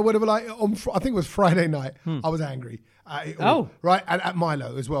 okay, no, whatever. Like, I think it was Friday night. I was angry. Right, and at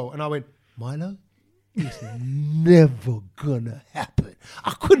Milo as well. And I went, Milo, it's never gonna happen.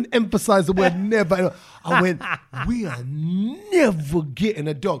 I couldn't emphasize the word never. I went, we are never getting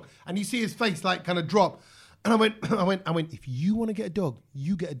a dog. And you see his face like kind of drop. And I went, if you want to get a dog,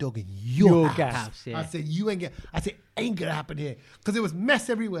 you get a dog in your house. Yeah. I said, ain't gonna happen here. Because there was mess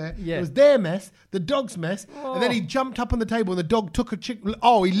everywhere. Yeah. It was their mess, the dog's mess. And then he jumped up on the table and the dog took a chicken.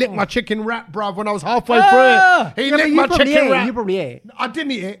 Oh, he licked my chicken wrap, bruv, when I was halfway through it. He licked my chicken wrap. You probably ate it. I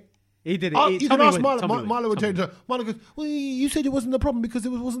didn't eat it. He did it. You can ask Milo. Milo would tell you. Milo goes, well, you said it wasn't the problem because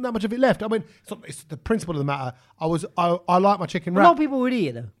there wasn't that much of it left. I mean, it's the principle of the matter. I like my chicken A lot wrap. of people would eat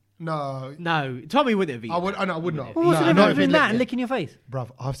it though. No, Tommy wouldn't have eaten I would not. Well, what's the No, difference not if between it that licked and it. licking your face?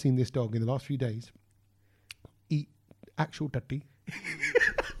 Bruv, I've seen this dog in the last few days eat actual tatty.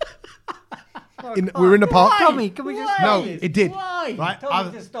 We're in the park. Tommy, can we just No, stop this? it did. Why? Right?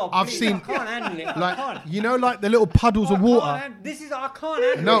 Tommy, just stop. I've please. seen I can't handle it. like I can't. you know, like the little puddles of water. I can't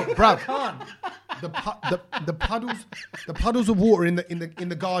handle No, it. bruv. I can't. The puddles of water in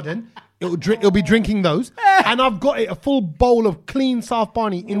the garden. It'll be drinking those, and I've got it a full bowl of clean South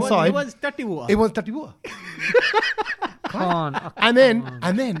Barney inside. It was dirty water. It wants dirty water. Can't. And then,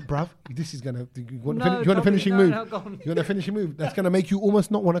 bruv, this is gonna. You want a finishing move? No, go on. You want a finishing move? That's gonna make you almost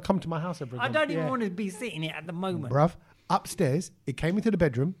not want to come to my house ever I again. don't even want to be sitting here at the moment. Bruv, upstairs, it came into the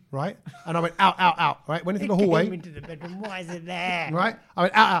bedroom, right? And I went out, right? Went into the hallway, Came into the bedroom. Why is it there? right? I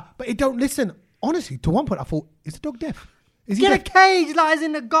went out, but it don't listen. Honestly, to one point, I thought, is the dog deaf? Is he Get a deaf? cage like as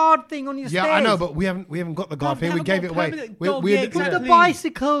in the guard thing on your Yeah, stairs. I know, but we haven't got the guard They here. We haven't gave got it a away. permanent We- dog, we- yeah, Put the exactly.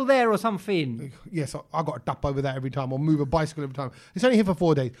 bicycle there or something. Yes, I got a dup over that every time, or move a bicycle every time. It's only here for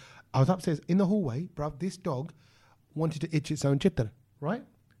 4 days. I was upstairs in the hallway, bruv. This dog wanted to itch its own chitter, right?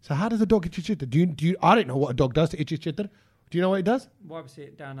 So how does a dog itch its chitter? Do you? I don't know what a dog does to itch its chitter. Do you know what it does? Wipes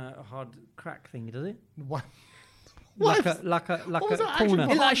it down a hard crack thing, does it? Why? like a corner.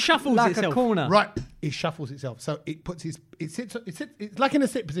 It like shuffles like itself. a corner. Right, it shuffles itself. So it puts it's like in a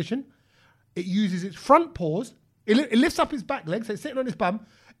sit position. It uses its front paws. It lifts up his back leg, so it's sitting on his bum.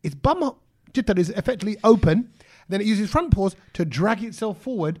 Its bum jitter is effectively open. Then it uses front paws to drag itself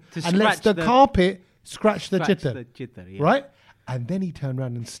forward and lets the carpet scratch the jitter. Yeah. Right? And then he turned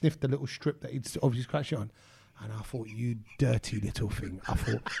around and sniffed the little strip that he'd obviously scratched it on. And I thought, you dirty little thing.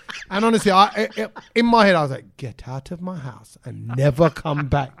 And honestly, in my head, I was like, get out of my house and never come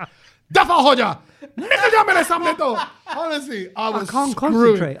back. Honestly, I can't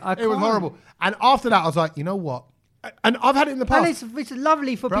concentrate. It was horrible. And after that, I was like, you know what? And I've had it in the past. And it's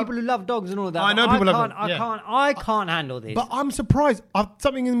lovely for people who love dogs and all of that. I know people love dogs. I can't handle this. But I'm surprised.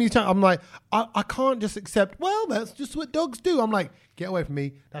 Something in me, I'm like, I can't just accept, well, that's just what dogs do. I'm like, get away from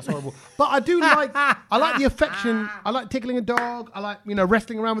me. That's horrible. But I do I like the affection. I like tickling a dog. I like,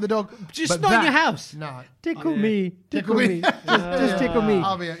 wrestling around with a dog. Just not in your house. No. Tickle me. Tickle me. Just tickle me.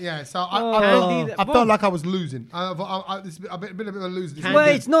 So I felt like I was losing. I've been a bit of a loser. Well,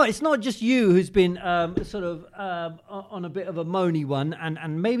 it's not just you who's been sort of on a bit of a moany one,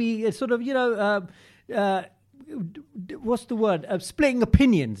 and maybe it's sort of what's the word? Splitting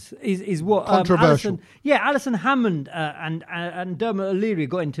opinions is what controversial. Alison Hammond and Dermot O'Leary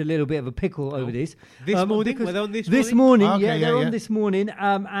got into a little bit of a pickle over this. This morning, were they on this morning? They're on this morning,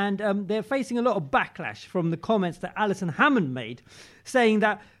 and they're facing a lot of backlash from the comments that Alison Hammond made, saying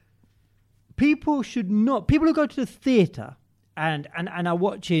that people who go to the theatre and are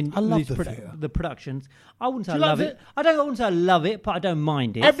watching the productions. I wouldn't say I love it. I wouldn't say I love it, but I don't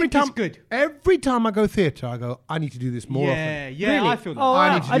mind it. Every time I go theatre, I go, I need to do this more often. Yeah, really? I feel that.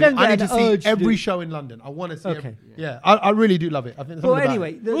 I need to see every show in London. I want to see I really do really do love it. I think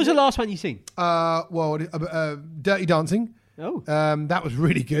anyway. What was the last one you seen? Dirty Dancing. Oh. That was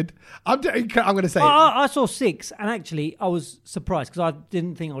really good. I'm going to say I saw 6, and actually I was surprised because I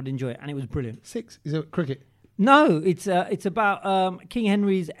didn't think I would enjoy it, and it was brilliant. 6? Is it cricket? No, it's about King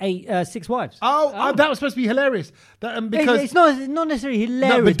Henry's 6 wives. Oh, that was supposed to be hilarious. Because it's not necessarily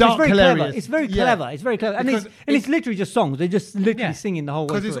hilarious. No, but dark it's very hilarious. Clever. It's very clever. It's very clever, and it's literally just songs. They're just literally singing the whole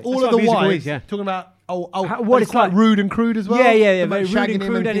way. Because it's all of the wives talking about what it's like rude and crude as well. Yeah, very rude and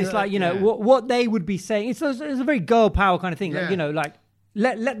crude, and it's like what they would be saying. It's a very girl power kind of thing. Like,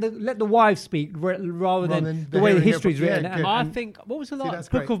 Let the wives speak rather than the way the history's written. I think, what was the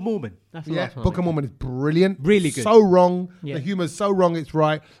last? Book of Mormon. That's the last one. Book of Mormon is brilliant. Really good. So wrong. Yeah. The humor's so wrong, it's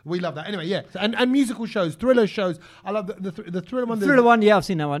right. We love that. Anyway, and musical shows, thriller shows. I love the thriller one. Thriller one, I've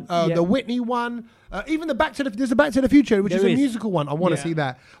seen that one. The Whitney one. Even there's a Back to the Future, which is a musical one. I want to see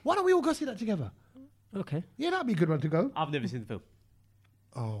that. Why don't we all go see that together? Okay. Yeah, that'd be a good one to go. I've never seen the film.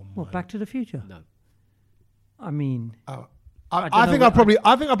 Oh, what, Back to the Future? No. I mean... I think I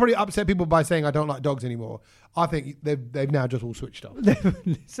probably upset people by saying I don't like dogs anymore. I think they've now just all switched off.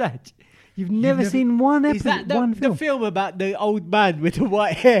 Sach, you've never seen one episode. Is that the film about the old man with the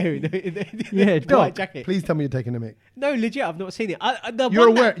white hair in the white jacket? Please tell me you're taking a mic. No, legit, I've not seen it. You're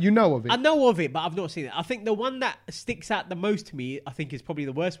aware, you know of it. I know of it, but I've not seen it. I think the one that sticks out the most to me, I think is probably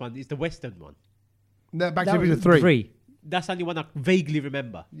the worst one, is the Western one. No, Back to the Future 3. That's the only one I vaguely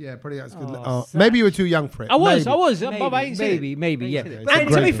remember. Yeah, pretty that's good. Maybe you were too young for it. I was. Maybe. Yeah. And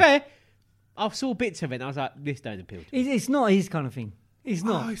to be fair, I saw bits of it and I was like, this don't appeal to me. It's not his kind of thing. It's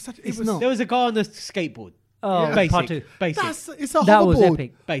not. It's not. There was a guy on a skateboard. Oh, basic. It's a hoverboard. That was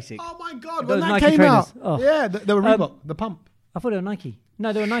epic. Basic. Oh my God, when that Nike came trainers. out. Yeah, they were Reebok, the pump. I thought they were Nike.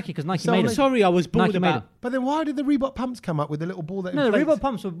 No, they were Nike because Nike made them. Sorry, I was bored about. But then why did the Reebok pumps come up with the little ball that No, the Reebok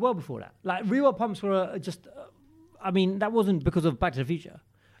pumps were well before that. Like, Reebok pumps were just... I mean, that wasn't because of Back to the Future.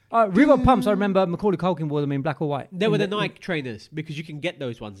 Reebok pumps, I remember Macaulay Culkin wore them in black or white. They were the Nike trainers because you can get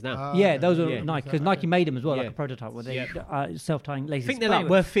those ones now. Those are Nike because Nike made them as well, like a prototype where they self-tying laces. I think they're like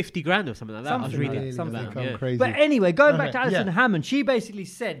worth 50 grand or something like that. I was reading something about. Crazy. But anyway, going back to Alison Hammond, she basically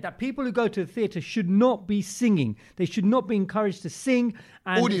said that people who go to the theatre should not be singing. They should not be encouraged to sing.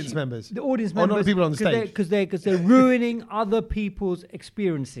 And audience members. The audience members. Or not the people on the stage. Because they're ruining other people's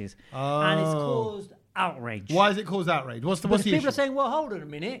experiences. And it's caused outrage. Why has it caused outrage? What's the issue? People are saying, well, hold on a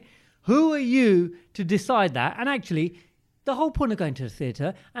minute. Who are you to decide that? And actually, the whole point of going to the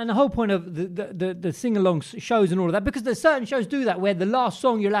theatre and the whole point of the sing-along shows and all of that, because there's certain shows do that where the last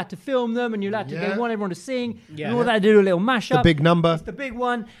song you're allowed to film them and you're allowed to they want everyone to sing and all that, do a little mashup. The big number. It's the big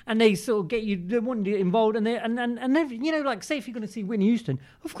one, and they sort of get you, they want you involved, and like, say if you're going to see Whitney Houston,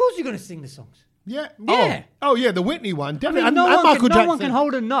 of course you're going to sing the songs. Yeah. Oh yeah, the Whitney one. Definitely. I mean, no one can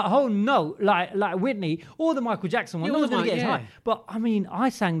hold a note like Whitney or the Michael Jackson one. No one's going to get as high. But I mean, I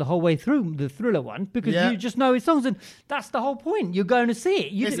sang the whole way through the Thriller one because you just know his songs, and that's the whole point. You're going to see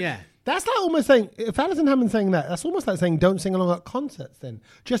it. That's like almost saying, if Alison Hammond's saying that, that's almost like saying don't sing along at concerts then.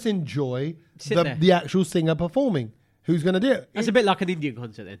 Just enjoy the actual singer performing. Who's going to do it? That's a bit like an Indian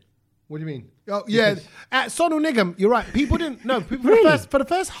concert then. What do you mean? Oh, yeah. At Sonu Nigam, you're right. People didn't, no, people for the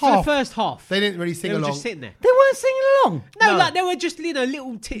first half. They didn't really sing along. They were just sitting there. They weren't singing along. No, like they were just,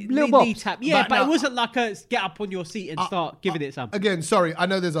 little knee tap. Yeah, but it wasn't like a get up on your seat and start giving it some. Again, sorry, I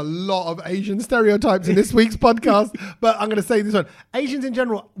know there's a lot of Asian stereotypes in this week's podcast, but I'm going to say this one. Asians in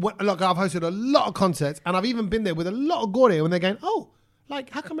general, look, I've hosted a lot of concerts and I've even been there with a lot of Gordia when they're going, like,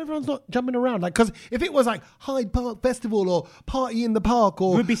 how come everyone's not jumping around? Like, because if it was like Hyde Park Festival or Party in the Park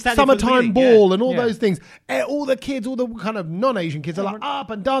or Summertime Ball and all those things, all the kids, all the kind of non-Asian kids are like up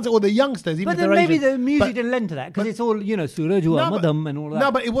and dancing, or the youngsters, even but if they're maybe Asian. the music didn't lend to that because it's all, Surajua Madam and all that.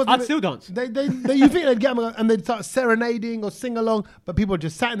 No, but it wasn't. I'd still dance. You think they'd get them and they'd start serenading or sing along, but people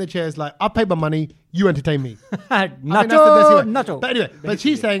just sat in the chairs like, I paid my money, you entertain me. Nacho. But anyway, but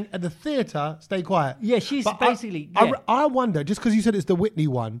she's saying at the theatre, stay quiet. Yeah, she's basically. I wonder, just because you said it's the Whitney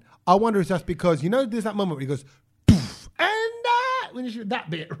one, I wonder if that's because, there's that moment where he goes, poof, and when you shoot that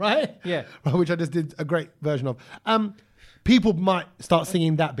bit, right? Yeah. Which I just did a great version of. People might start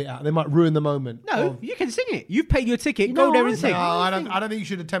singing that bit out. They might ruin the moment. No, you can sing it. You've paid your ticket. Go there and sing. No, I don't think you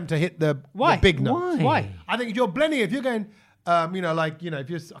should attempt to hit the big notes. Why? I think if you're blending, if you're going, if you're, I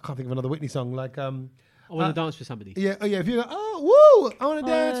can't think of another Whitney song, like, I want to dance with somebody. Yeah, if you go, woo, I want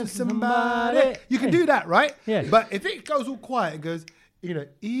to dance with somebody. You can do that, right? Yeah. But if it goes all quiet, it goes,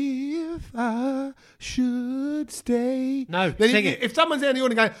 if I should stay. No, then sing it. If someone's there in the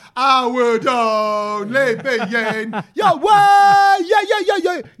audience going, I would only be in your way,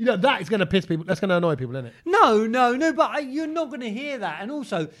 yeah. That is going to piss people. That's going to annoy people, isn't it? No, but you're not going to hear that. And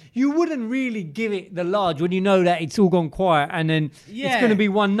also, you wouldn't really give it the large when you know that it's all gone quiet and then it's going to be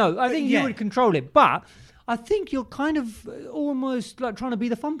one note. I think you would control it. But I think you're kind of almost like trying to be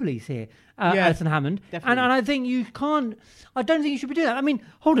the fun police here, Alison Hammond. And I think you can't. I don't think you should be doing that. I mean,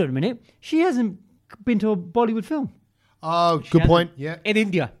 hold on a minute. She hasn't been to a Bollywood film. Oh, good point. Yeah. In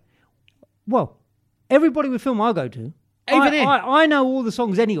India. Well, every Bollywood film I go to, I know all the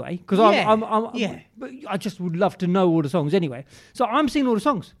songs anyway because I just would love to know all the songs anyway. So I'm singing all the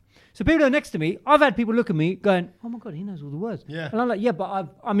songs. So people are next to me. I've had people look at me going, "Oh my God, he knows all the words." Yeah. And I'm like, "Yeah, but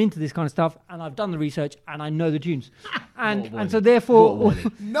I'm into this kind of stuff, and I've done the research, and I know the tunes." And so therefore,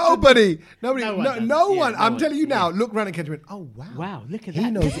 nobody, no one. I'm telling you now. Look around and catch me. Oh wow, look at that.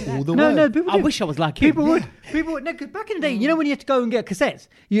 He knows all the words. No, people do. I wish I was like him. People would. No, 'cause back in the day, when you had to go and get cassettes,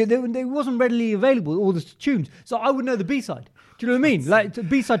 they wasn't readily available all the tunes. So I would know the B-side. Do you know what I mean? Like the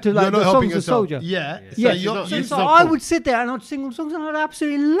B-side to like the Songs of Soldier. Yeah. So I would sit there and I'd sing all the songs and I'd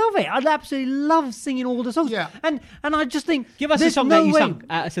absolutely love it. I'd absolutely love singing all the songs. Yeah. And I just think, give us a song that you sung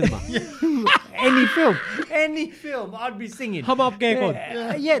at a cinema. Any film, I'd be singing. Hum Aap Ke Kaun.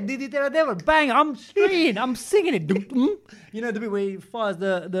 Bang, I'm singing it. The bit where he fires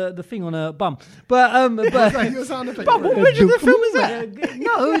the thing on a bum. But your sound effect. But what version of the film is that?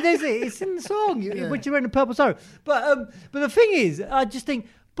 No, it's in the song, which you're in the Purple Sorrow. But the thing is, I just think.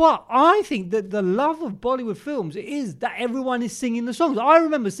 But I think that the love of Bollywood films is that everyone is singing the songs. I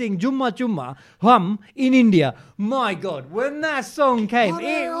remember seeing Jumma Jumma Hum in India. My God, when that song came,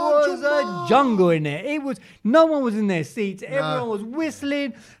 it was a jungle in there. No one was in their seats. Everyone was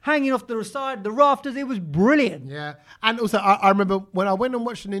whistling, hanging off the side, the rafters. It was brilliant. Yeah. And also, I remember when I went and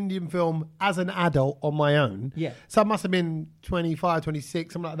watched an Indian film as an adult on my own. Yeah. So I must have been 25,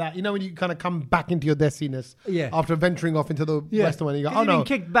 26, something like that. When you kind of come back into your destiness after venturing off into the Western one, you go, oh no.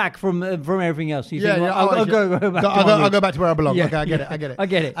 Back from everything else. You think, I'll go back. I'll go back to where I belong. Yeah, okay, I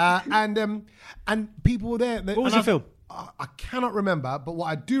get it. And people were there. What was the film? I cannot remember, but what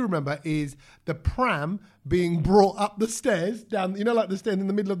I do remember is the pram being brought up the stairs down. Like the stairs in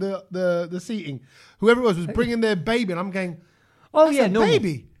the middle of the seating. Whoever it was bringing their baby, and I'm going,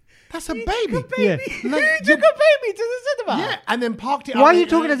 baby. That's a baby. Yeah. You took a baby to the cinema? Yeah, and then parked it. Why are you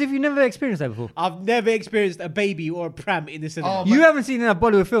talking as if you've never experienced that before? I've never experienced a baby or a pram in the cinema. You haven't seen enough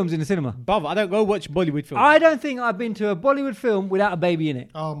Bollywood films in the cinema? Brother, I don't go watch Bollywood films. I don't think I've been to a Bollywood film without a baby in it.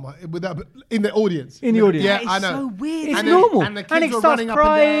 Oh my! In the audience. In the audience. Yeah, I know. So weird. It's normal. And the kids it were starts running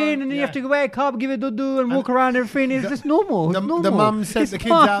crying, up and then you have to go away, carb, give it dudu, and walk around and everything. It's just normal. The mum sent the kids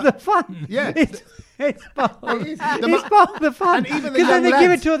It's out. part of the fun. Yeah. It's part of the fun. Because then they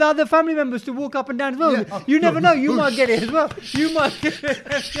give it to the other family members to walk up and down as well. Yeah. You never know. You might get it as well. You might get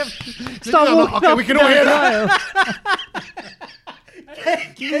it. Start walking up. We can all hear that.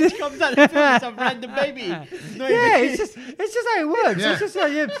 Kid comes out and films some random baby. It's just how it works. Yeah. It's just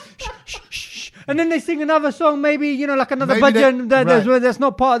like shh. And then they sing another song, maybe like another bhajan that's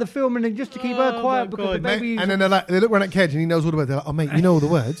not part of the film, and then just to keep her quiet because the baby. And then they look around at Kedge and he knows all the words. They're like, "Oh mate, you know all the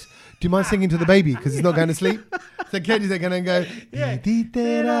words. you mind singing to the baby because he's not going to sleep? So Kedge's going to go. Yeah,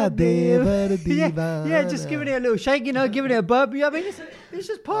 just giving it a little shake, giving it a burp. I mean, it's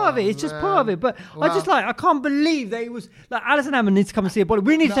just part of it. It's just part of it. But I can't believe that it was like Alison Hammond needs to come and see a Bollywood.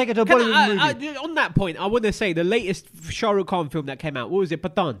 We need to take her to a Bollywood movie. On that point, I want to say the latest Shah Rukh Khan film that came out. What was it?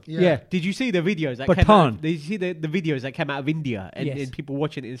 Pathan. Yeah. Did you see the videos that came out? Did you see the videos that came out of India and people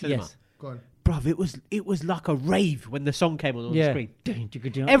watching it in cinema? Yes. Go on. Bruv, it was like a rave when the song came on the screen.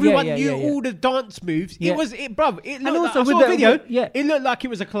 Everyone knew all the dance moves. Yeah. It looked And also like, I with saw the a video. yeah. It looked like it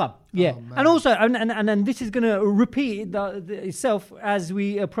was a club. Yeah, Oh, and also, and this is going to repeat itself as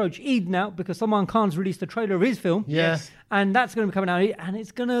we approach Eid now, because Salman Khan's released a trailer of his film. Yes. And that's going to be coming out, and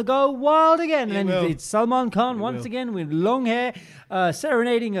it's going to go wild again. And then it's Salman Khan once again with long hair,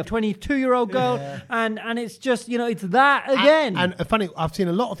 serenading a 22-year-old girl, and it's just, it's that again. And funny, I've seen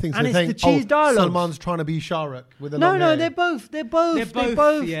a lot of things. And it's the cheese dialogue. Salman's trying to be Shah Rukh with a long hair. No, they're both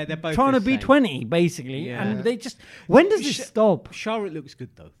trying to be 20, basically. Yeah. And they just, when does this stop? Shah Rukh looks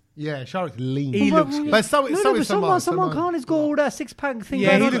good though. Yeah, Shah Rukh's lean. He looks good. But so is Salman. Salman Khan has got all that six-pack thing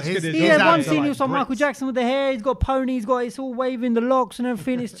Yeah, going he on. looks good. He had one scene, he was on Michael Jackson with the hair, he's got pony, it's all waving the locks and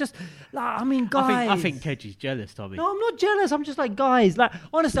everything. It's just, guys. I think Kedge's jealous, Tommy. No, I'm not jealous. I'm just like, guys.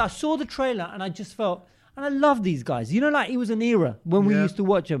 Honestly, I saw the trailer and I just felt, and I love these guys. It was an era when we used to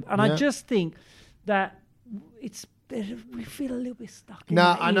watch them. And I just think that we feel a little bit stuck in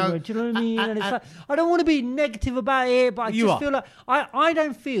that I know. era. Do you know what I mean? And it's like, I don't want to be negative about it, but I just feel like I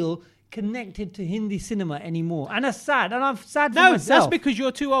don't feel connected to Hindi cinema anymore. And that's sad. And I'm sad for myself. No, that's because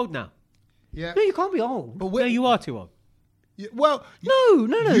you're too old now. Yeah. No, you can't be old. But no, you are too old. Yeah, well, no.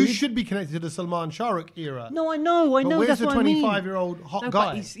 You should be connected to the Salman Shah Rukh era. No, I know. Where's That's the what I mean. 25-year-old hot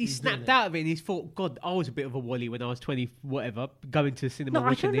guy? But he snapped out of it and he's thought, God, I was a bit of a wally when I was 20, whatever, going to the cinema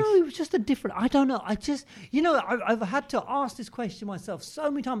watching this. No, I don't know. It was just a different. I don't know. I just, I've had to ask this question myself so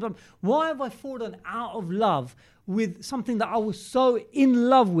many times. Why have I fallen out of love with something that I was so in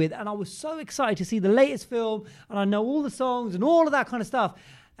love with, and I was so excited to see the latest film, and I know all the songs and all of that kind of stuff.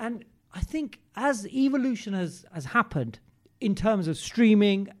 And I think as evolution has happened in terms of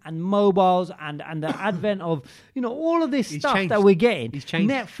streaming and mobiles and the advent of all of this stuff that we're getting,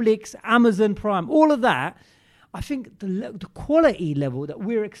 Netflix, Amazon Prime, all of that, I think the quality level that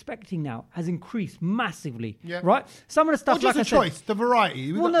we're expecting now has increased massively. Yeah. Right? Some of the stuff, just choice, the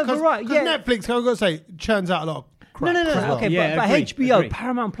variety. Variety. Yeah. Netflix, I've got to say, churns out a lot of crap. No. Well. Okay, but HBO,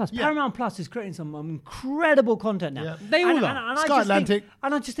 Paramount Plus. Yeah. Paramount Plus is creating some incredible content now. Yeah. They all are. Sky Atlantic.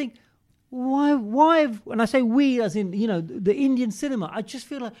 And I just think, why? When I say we, as in the Indian cinema, I just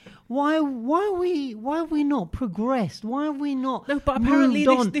feel like why are we not progressed? Why are we not? No, but apparently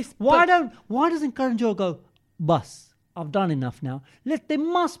why doesn't Karan Johar go, bus? I've done enough now. There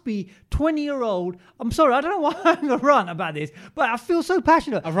must be 20-year-old. I'm sorry, I don't know why I'm going to rant about this, but I feel so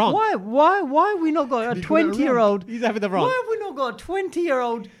passionate. Why have we not got a 20-year-old? He's having the rant. Why have we not got a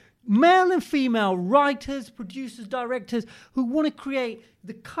 20-year-old male and female writers, producers, directors who want to create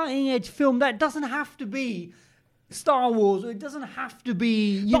the cutting-edge film that doesn't have to be Star Wars, or it doesn't have to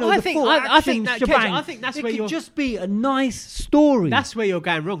be, full action shebang. I think that's it where could just be a nice story. That's where you're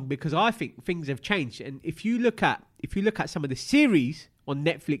going wrong, because I think things have changed. And if you look at some of the series on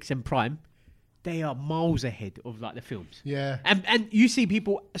Netflix and Prime, they are miles ahead of the films. Yeah. And you see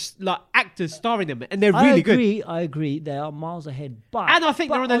people actors starring them, and they're really good. I agree. They are miles ahead, and I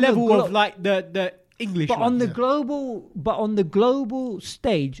think they're on the level of the English. But on the global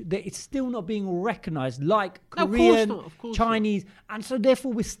stage, it's still not being recognised like Korean, of course Chinese, and so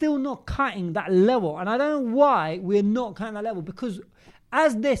therefore we're still not cutting that level. And I don't know why we're not cutting that level, because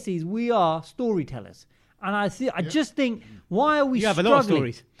as Desis, we are storytellers, and I just think, why are we? You have struggling? a lot of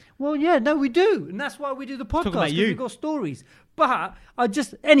stories. Well, yeah, no, we do, and that's why we do the podcast, because we've got stories. But I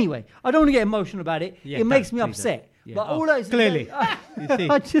don't want to get emotional about it. Yeah, it makes me upset. Yeah. But all those clearly,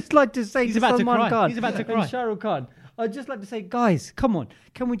 I'd just like to say he's to about Salman to cry. Khan He's about to cry. and Shah Rukh Khan, I'd just like to say, guys, come on,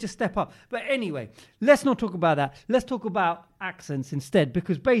 can we just step up? But anyway, let's not talk about that. Let's talk about accents instead,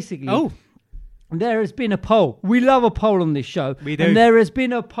 because basically, there has been a poll. We love a poll on this show. We do. And there has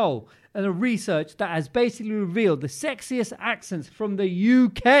been a poll and a research that has basically revealed the sexiest accents from the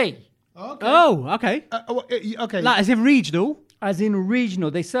UK. Okay. Oh, okay. Okay. As in regional. As in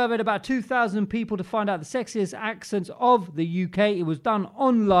regional. They surveyed about 2,000 people to find out the sexiest accents of the UK. It was done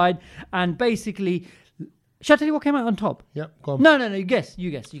online, and basically, shall I tell you what came out on top? Yep, go on. No, you guess. You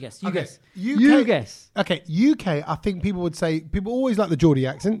guess. Okay, UK, I think people would say, people always like the Geordie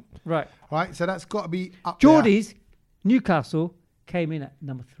accent. Right, so that's got to be up Geordies, Newcastle came in at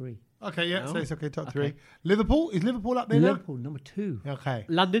number 3. Okay, yeah, so it's okay, top 3. Liverpool, is Liverpool up there Liverpool, number 2. Okay.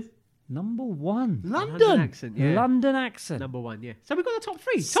 London. Number 1. London accent, yeah. London accent. Number 1, yeah. So we've got the top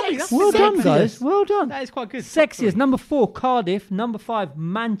 3. Well done, guys. Well done. That is quite good. Sexiest. Number 4, Cardiff. Number 5,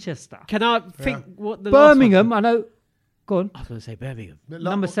 Manchester. Can I think what the Birmingham, I know. Go on. I was going to say Birmingham.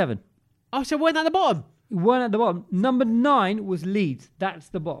 Number 7. Oh, so we're at the bottom. One at the bottom. Number 9 was Leeds. That's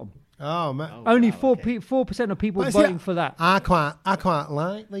the bottom. Oh man! Only 4% of people voting for that. I quite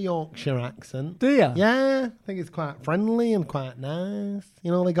like the Yorkshire accent. Do you? Yeah, I think it's quite friendly and quite nice. You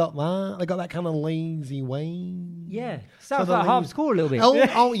know, they got that kind of lazy way. Yeah, sounds like half school a little bit. Oh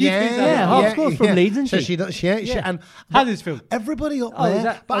yeah, yeah. Half school's from Leeds, isn't she? She does. Yeah. And Huddersfield. Everybody up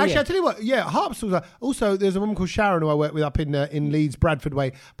there. But actually, I tell you what. Yeah, Harpswell's. Also, there's a woman called Sharon who I work with up in Leeds, Bradford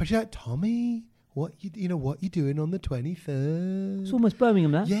way. But she's like, Tommy, what you doing on the 23rd? It's almost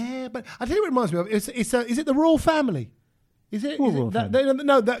Birmingham, that. Yeah, but I tell you what it reminds me of. Is it the Royal Family? Is it? Royal Family?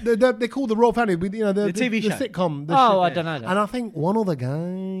 They call the Royal Family. The TV show, the sitcom. I don't know that. And I think one of the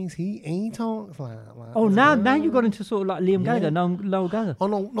guys he talks like. Oh, now you got into sort of like Liam Gallagher, Noel Gallagher. Oh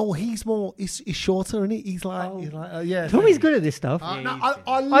no, he's shorter, isn't he? He's like yeah. Tommy's good at this stuff. I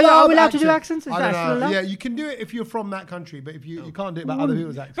are you allowed to do accents? Is that still allowed? Yeah, you can do it if you're from that country, but if you can't do it about other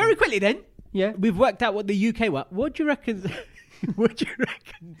people's accents. Very quickly then. Yeah, we've worked out what the UK were. What do you reckon? What do you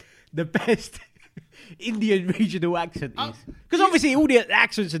reckon the best Indian regional accent is? Because obviously all the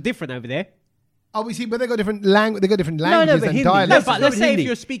accents are different over there. Obviously, but they got different language. They got different languages and Hindi. dialects. No, but let's say if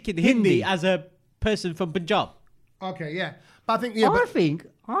you're speaking Hindi as a person from Punjab. Okay, yeah, but I think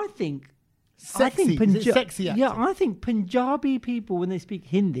I think sexy. Sexy accent. Yeah, I think Punjabi people when they speak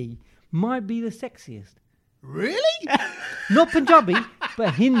Hindi might be the sexiest. Really? Not Punjabi,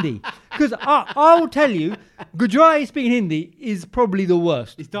 but Hindi. Because I will tell you, Gujarati speaking Hindi is probably the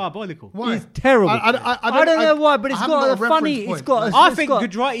worst. It's diabolical. Why? It's terrible. I don't know why, but it's got a funny. It's got. I think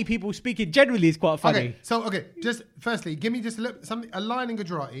Gujarati people speaking generally is quite funny. Okay, just firstly, give me just a line in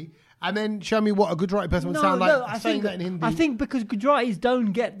Gujarati, and then show me what a Gujarati person would sound like saying that in Hindi. I think because Gujaratis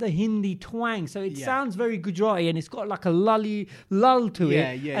don't get the Hindi twang, so it sounds very Gujarati, and it's got like a lull to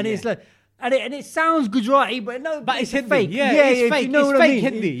it, and it's like. And it sounds Gujarati, but it's Hindi. fake. It's fake. You know it's what fake I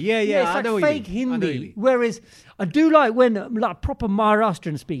mean? Hindi. Yeah. It's I know like what fake you mean. Hindi. Whereas I do like when like proper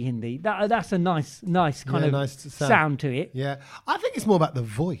Maharashtrians speak Hindi. That's a nice kind of nice sound to it. Yeah, I think it's more about the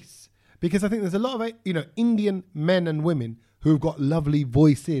voice because I think there's a lot of Indian men and women who've got lovely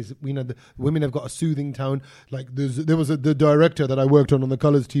voices. The women have got a soothing tone. Like there was the director that I worked on the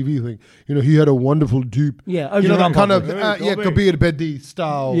Colours TV thing. He had a wonderful deep. Yeah, that kind of Kabir Bedi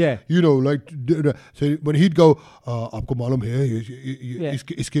style. Yeah. So when he'd go, "Aapko malum hai,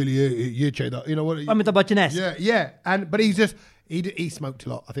 iske liye ye chahiye." You know what? Amitabh Bachchan-esque. Yeah. But he smoked a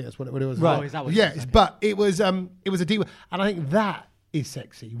lot. I think that's what it was. Right. Oh, is that what but it was a deep, and I think that is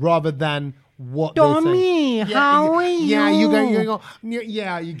sexy rather than. What Tommy, how are you? Yeah, you go.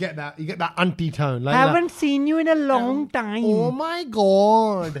 Yeah, you get that. You get that auntie tone. Like haven't seen you in a long time. Oh my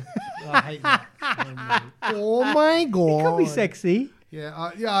god! I hate that. Oh my god! It can be sexy. Yeah,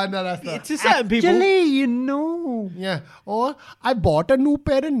 I know that's that. To certain people. Actually, Yeah. Or I bought a new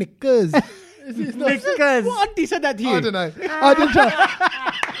pair of knickers. Knickers. What auntie said that to you? I don't know. I didn't try.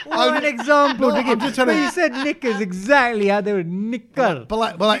 What an example. I'm just trying to. You said knickers exactly how they were knicker. But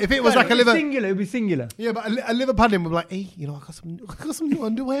like if it was like a liver. Singular, it would be singular. Yeah, but a liver pudding would be like, hey, I got some new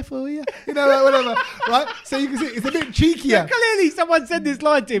underwear for you. Like whatever. Right? So you can see it's a bit cheekier. Yeah, clearly someone said this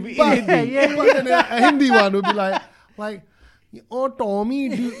line to him in Hindi. But then a Hindi one would be like, oh Tommy,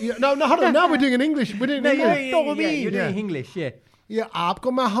 no, hold on. Now we're doing an English. We're doing English. Tommy, you're doing English, yeah. Yeah,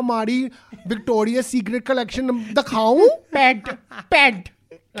 आपको मैं हमारी Victoria's Secret collection दिखाऊं? Pant.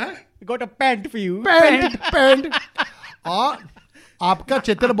 Huh? We got a pant for you. Pant. आपका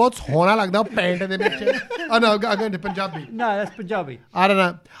चित्र बहुत सोहना लगता है pant दे पीछे. Oh no, I'm going to Punjabi. No, that's Punjabi. I don't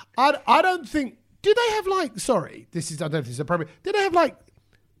know. I don't think. Do they have I don't know if this is appropriate. Do they have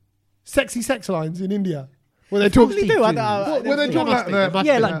sexy sex lines in India? Where they talk. They do. Where they talk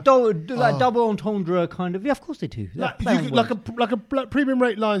like double entendre kind of. Yeah, of course they do. Like a premium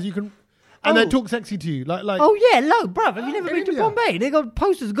rate lines you can. And they talk sexy to you, like. Oh yeah, bruv. Have you never been to Bombay? They got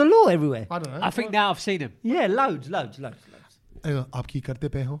posters galore everywhere. I don't know. I think now I've seen them. Yeah, loads. आप की करते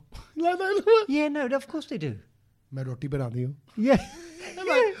पे हो? Yeah, no, of course they do. मैं रोटी बनाती हूँ. Yeah. I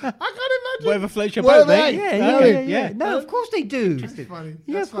can't imagine. Whatever floats your boat, mate. Yeah. No, of course they do. That's funny.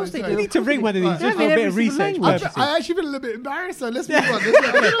 Yeah, of course they do. We need to ring one of these just for a bit of research purposes. I actually feel a little bit embarrassed, so let's move on.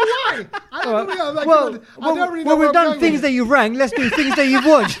 I don't know why. I don't really know. Well, we've done things that you've rang. Let's do things that you've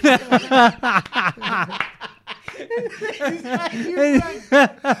watched.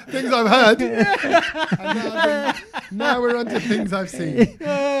 Things I've heard. And now we're on to things I've seen.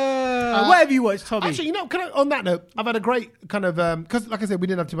 Whatever you watch, Tommy. Actually, on that note, I've had a great kind of because, like I said, we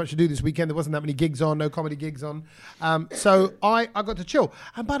didn't have too much to do this weekend. There wasn't that many gigs on, no comedy gigs on. So I got to chill.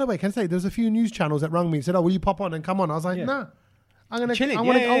 And by the way, can I say there was a few news channels that rang me and said, "Oh, will you pop on and come on?" I was like, "No." I'm gonna. Chilling. I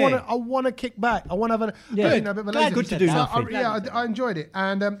want to kick back. I want to have a bit of a lazy. Good to do nothing. I enjoyed it.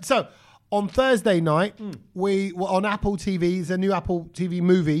 And so on Thursday night, we were on Apple TV. There's a new Apple TV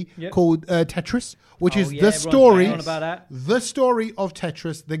movie called Tetris, which is the story of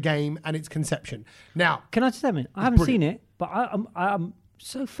Tetris, the game, and its conception. Now, can I just say, I haven't seen it, but I'm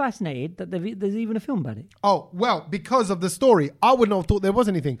so fascinated that there's even a film about it. Oh, well, because of the story. I wouldn't have thought there was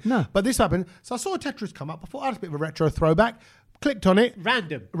anything. No. But this happened. So I saw Tetris come up. I thought, that's a bit of a retro throwback. Clicked on it.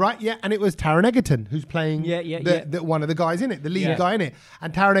 Random. Right, yeah. And it was Taron Egerton who's playing the one of the guys in it, the lead guy in it.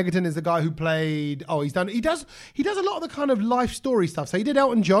 And Taron Egerton is the guy who played, he does a lot of the kind of life story stuff. So he did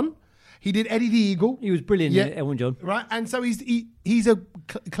Elton John. He did Eddie the Eagle. He was brilliant in Elton John. Right, and so he's a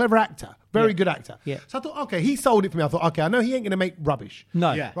clever actor. Very good actor. Yeah. So I thought, okay, he sold it for me. I thought, okay, I know he ain't going to make rubbish.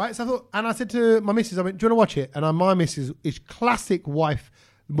 No. Yeah. Right, so I thought, and I said to my missus, I went, do you want to watch it? And my missus is classic wife,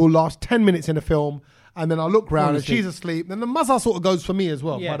 will last 10 minutes in a film, and then I look round and she's asleep. And the muzzle sort of goes for me as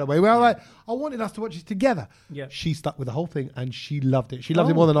well, by the way. Well, I wanted us to watch it together. Yeah. She stuck with the whole thing and she loved it. She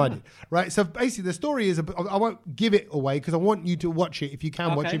loved it more than I did. Right, so basically the story is, I won't give it away because I want you to watch it if you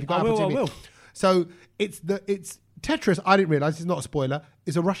can watch it. If you've got Apple TV. I will. So it's Tetris, I didn't realise, it's not a spoiler,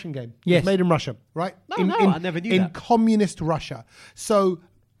 is a Russian game. Yes. It's made in Russia, right? I never knew that. In communist Russia. So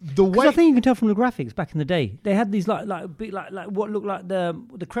the way... I think you can tell from the graphics back in the day. They had these like what looked like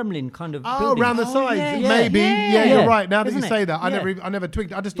the Kremlin kind of buildings. Around the sides. Yeah, maybe. Yeah, you're right. Now that you Isn't say it? that, I never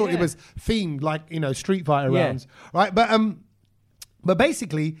twigged. I just thought it was themed like, Street Fighter rounds. Right? But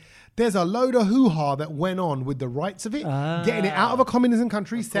basically... There's a load of hoo-ha that went on with the rights of it, getting it out of a communism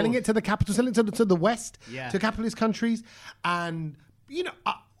country, selling it to the capital, selling it to the West, to capitalist countries. And,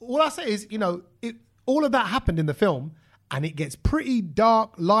 all I say is, all of that happened in the film, and it gets pretty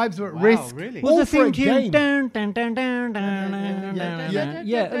dark. Lives are at risk. Really? What's the theme game.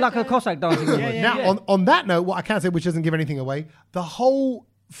 Yeah, like a Cossack dancing. Now, on that note, what I can say, which doesn't give anything away, the whole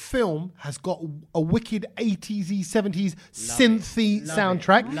film has got a wicked 80s, 70s synthy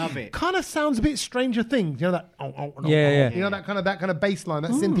soundtrack. Love it. Kind of sounds a bit Stranger Things, that that kind of bass line,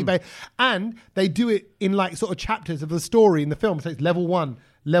 that synthy bass. And they do it in like sort of chapters of the story in the film. So it's level 1,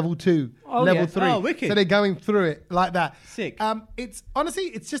 level 2, level 3. Oh, wicked. So they're going through it like that. Sick. It's honestly,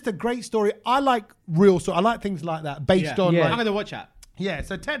 it's just a great story. I like real story. I like things like that based on. I'm going to watch that. Yeah,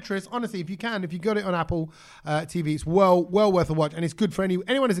 so Tetris, honestly, if you got it on Apple TV, it's well worth a watch, and it's good for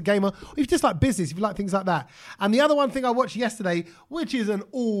anyone who's a gamer, or if you just like business, if you like things like that. And the other one thing I watched yesterday, which is an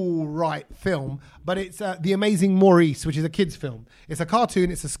all right film, but it's The Amazing Maurice, which is a kids' film. It's a cartoon.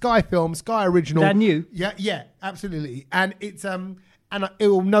 It's a Sky film, Sky original. Is that new? Yeah, absolutely. And it's and it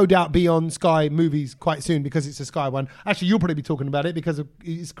will no doubt be on Sky Movies quite soon because it's a Sky one. Actually, you'll probably be talking about it because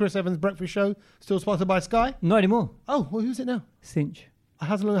is Chris Evans' Breakfast Show still sponsored by Sky? Not anymore. Oh, well, who's it now? Cinch.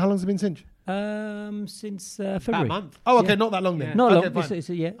 How long's it been since? Since February. About a month. Oh, okay, not that long then. Not okay, long.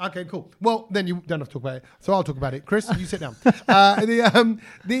 Fine. Okay, cool. Well, then you don't have to talk about it. So I'll talk about it. Chris, you sit down. But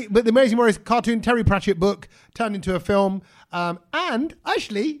the Amazing Maurice cartoon, Terry Pratchett book turned into a film, and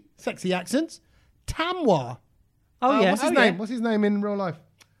actually, sexy accents, Tamwa. Oh yeah. What's his name? What's his name in real life?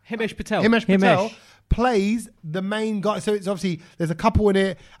 Himesh Patel. Himesh Patel plays the main guy. So it's obviously there's a couple in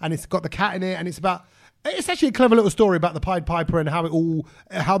it, and it's got the cat in it, and it's actually a clever little story about the Pied Piper and how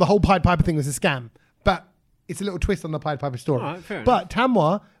the whole Pied Piper thing was a scam. But it's a little twist on the Pied Piper story. Right, fair but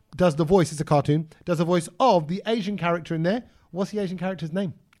Tamwa does the voice, it's a cartoon, does the voice of the Asian character in there. What's the Asian character's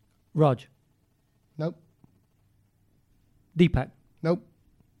name? Raj. Nope. Deepak. Nope.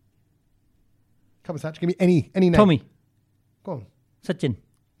 Come on, Sach, give me any name. Tommy. Go on. Sachin.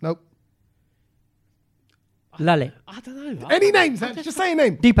 Nope. Lale. I don't know. Any name, Sach, just say a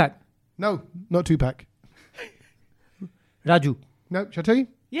name. Deepak. No, not Tupac. Raju. No, shall I tell you?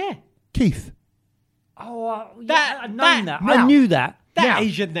 Yeah. Keith. Oh, I'd known that. I knew that. That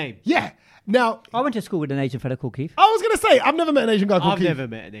Asian name. Yeah. Now, I went to school with an Asian fella called Keith. I was going to say, I've never met an Asian guy called Keith. I've never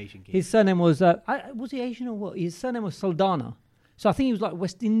met an Asian kid. His surname was, was he Asian or what? His surname was Saldana. So I think he was like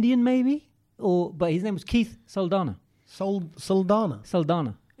West Indian maybe, but his name was Keith Saldana. Saldana. Saldana.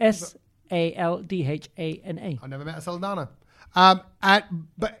 Saldhana. I've never met a Saldana.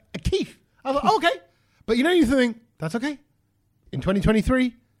 But Keith. I was like, okay. But you think, that's okay. In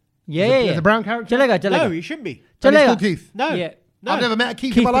 2023, there's a brown character. Jalega. No, he shouldn't be. And he's called Keith. No. Yeah. No. I've never met a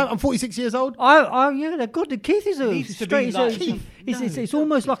Keith in my life. I'm 46 years old. Yeah, they're good. The Keith is a Needs to straight. be like Keith. Keith. It's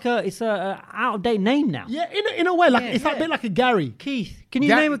almost like a out of date name now. Yeah, in a way, like it's like a bit like a Gary. Keith. Can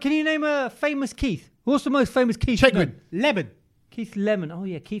you name a famous Keith? What's the most famous Keith? Chegwin. Lemon. Keith Lemon. Oh,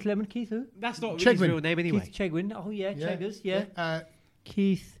 yeah. Keith Lemon. Keith who? That's not really his real name anyway. Keith Chegwin. Oh, yeah. Cheggers. Yeah.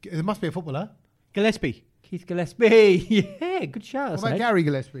 Keith. It must be a footballer. Gillespie. Keith Gillespie. Yeah, good shout. What about Gary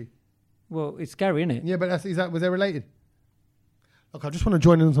Gillespie? Well, it's Gary, isn't it? Yeah, but was they related? Look, I just want to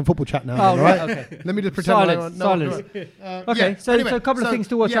join in on some football chat now. Oh, right. Okay. Let me just pretend. Silence. Okay, so a couple of things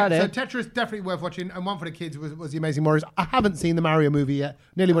to watch out there. So Tetris definitely worth watching, and one for the kids was The Amazing Warriors. I haven't seen the Mario movie yet.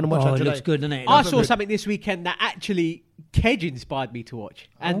 Nearly want to watch that today. It looks good, doesn't it? I saw something this weekend that actually Kedge inspired me to watch,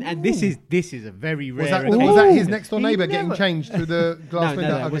 and this is a very rare. Was that his next door neighbour getting changed through the glass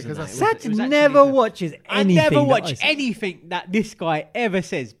window? Sach never watches anything. I never watch anything that this guy ever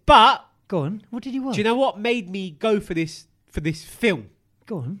says. But go on, what did you watch? Do you know what made me go for this film?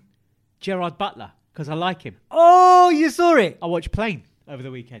 Go on. Gerard Butler, because I like him. Oh, you saw it? I watched Plane over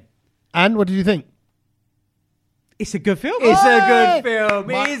the weekend. And what did you think? It's a good film. It's a good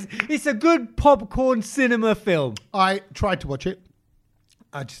film. It's a good popcorn cinema film. I tried to watch it.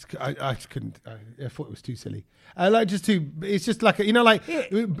 I just couldn't. I thought it was too silly. It's just like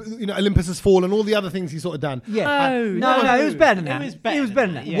Olympus Has Fallen, all the other things he's sort of done. Yeah. No, it was better than that. It was better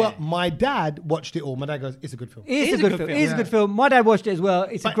than that. Yeah. Well, my dad watched it all. My dad goes, "It's a good film." It is a good film. It is a good film. My dad watched it as well.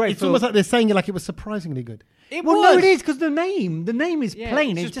 It's a great film. It's almost like they're saying it like it was surprisingly good. No, it is because the name is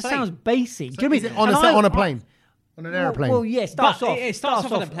plain. It just sounds basic. Do you know what I mean? On a plane. On an airplane. Well, yeah, it starts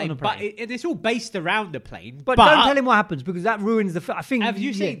off on a plane. But it's all based around the plane. But don't tell him what happens because that ruins the film. I think. Have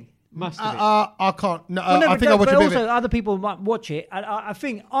you seen? Must have. I can't. No, I think I watched a bit of it. Also, other people might watch it. I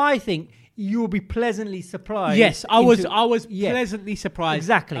think you will be pleasantly surprised. Yes, I was pleasantly surprised.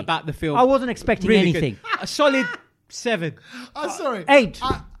 Exactly. About the film. I wasn't expecting anything. A solid 7. I'm sorry. 8.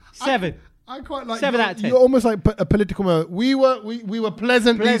 7. I quite like 7 out of 10. You're almost like a political moment. We were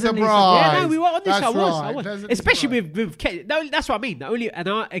pleasantly surprised. Yeah, no, we were on this. That's I was. Especially with no, that's what I mean.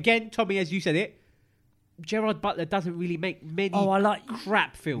 Again, Tommy, as you said it, Gerard Butler doesn't really make many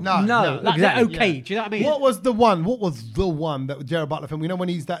crap films. No, exactly. Okay, do you know what I mean? What was the one that Gerard Butler film? You know when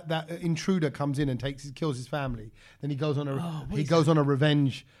he's that intruder comes in and kills his family, then he goes on a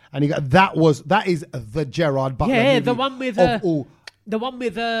revenge, and that is the Gerard Butler. Yeah, movie the one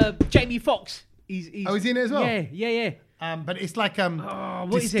with Jamie Foxx. He's in it as well. Yeah. But it's like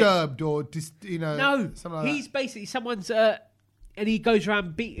Disturbed or no. Something like he's basically someone's. And he goes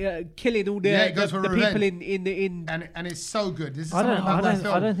around killing all the people in and it's so good. This is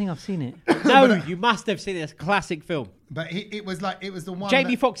I don't think I've seen it. No, you must have seen it. It's a classic film. But it was the one.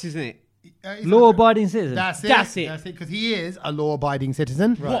 Jamie Foxx is in it. Law-abiding citizen. That's it. Because he is a law-abiding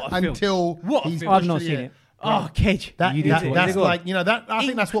citizen. Right. Until he's I've not seen it. Oh, Kedge. That's like I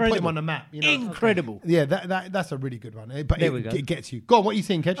think that's what put him on the map. Incredible. Okay. Yeah, that's a really good one. But it gets you. Go on, what are you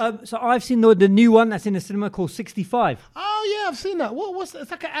seeing, Kedge? So I've seen the new one that's in the cinema called 65. Oh yeah, I've seen that. It's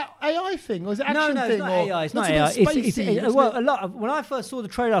like an AI thing, or is it action thing? No, it's not AI. It's not AI. A lot of, when I first saw the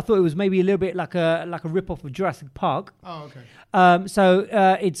trailer, I thought it was maybe a little bit like a rip-off of Jurassic Park. Oh, okay. So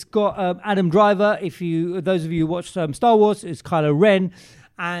it's got Adam Driver. Those of you who watch Star Wars, it's Kylo Ren.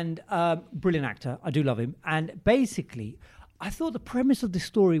 And brilliant actor. I do love him. And basically, I thought the premise of the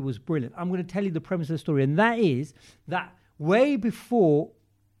story was brilliant. I'm going to tell you the premise of the story. And that is that way before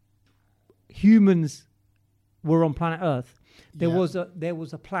humans were on planet Earth, there was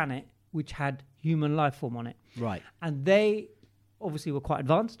a planet which had human life form on it. Right. And they obviously were quite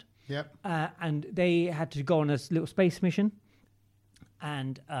advanced. Yep. And they had to go on a little space mission.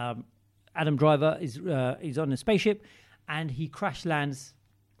 And Adam Driver is on a spaceship. And he crash lands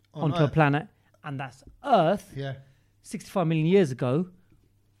onto a planet, and that's Earth. Yeah, 65 million years ago,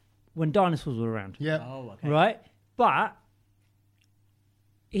 when dinosaurs were around. Yeah. Oh, okay. Right, but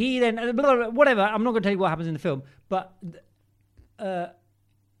he then whatever. I'm not going to tell you what happens in the film, but well,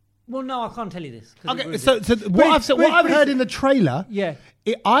 no, I can't tell you this. Okay, so what I've heard in the trailer,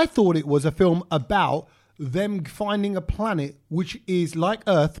 I thought it was a film about them finding a planet which is like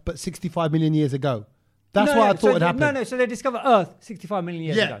Earth but 65 million years ago. That's why I thought it happened. So they discover Earth 65 million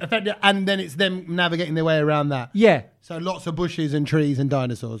years ago. Yeah, and then it's them navigating their way around that. Yeah. So lots of bushes and trees and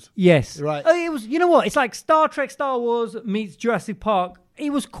dinosaurs. Yes. Right. It was, you know what? It's like Star Trek, Star Wars meets Jurassic Park. It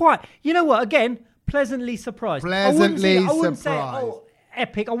was quite, you know what? Again, pleasantly surprised. I wouldn't say,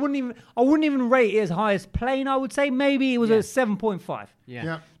 epic. I wouldn't even rate it as high as Plane, I would say. Maybe it was a 7.5.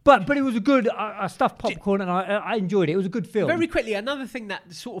 Yeah. But it was a good stuffed popcorn, and I enjoyed it. It was a good film. Very quickly, another thing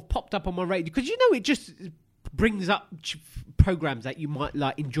that sort of popped up on my radar, because it just brings up programs that you might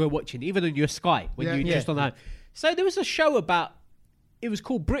like enjoy watching, even on your Sky when you're just on that. So there was a show it was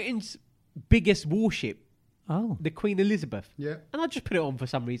called Britain's Biggest Warship. Oh, the Queen Elizabeth. Yeah. And I just put it on for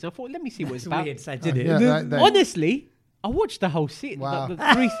some reason. I thought, let me see what it's about. Weird, so did it? Honestly, I watched the whole series. Wow.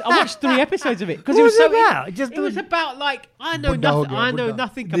 I watched 3 episodes of it because What it was was so. it about? It was about like I know Buddha, nothing. I know Buddha.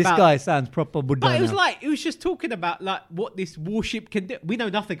 nothing This about. guy sounds proper Buddha. But it now. was just talking about like what this warship can do. We know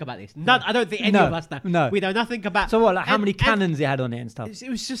nothing about this. None. I don't think any of us know. No. We know nothing about. So what? Like how many cannons it had on it and stuff? It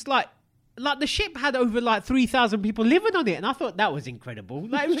was just like the ship had over like 3,000 people living on it, and I thought that was incredible.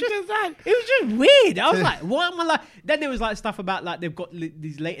 Like, it was just weird. I was like, what am I like? Then there was like stuff about like they've got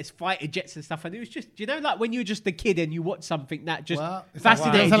these latest fighter jets and stuff, and it was just like when you're just a kid and you watch something that just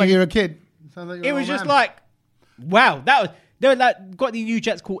fascinated you. Sound like you're a kid. It was just like, wow, that was. They were like got these new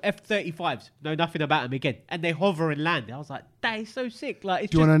jets called F-35s. Know nothing about them again, and they hover and land. I was like, that is so sick. Like,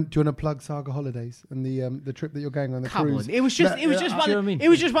 do you want to plug Saga Holidays and the trip that you're going on the cruise? It was just one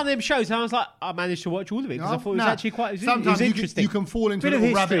of them shows, and I was like, I managed to watch all of it because I thought it was actually quite. It was interesting. You can fall into a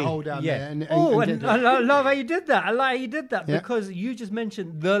little rabbit hole down there. And I love how you did that. I like how you did that because you just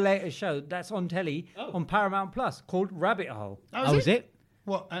mentioned the latest show that's on telly on Paramount Plus called Rabbit Hole. Oh, is it?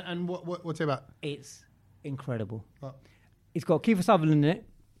 What and what's it about? It's incredible. What? It's got Kiefer Sutherland in it.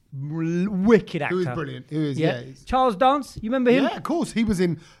 Wicked actor. Who is brilliant. Who is, yeah. Charles Dance, you remember him? Yeah, of course. He was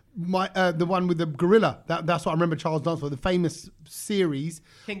in the one with the gorilla. That's what I remember Charles Dance for, the famous series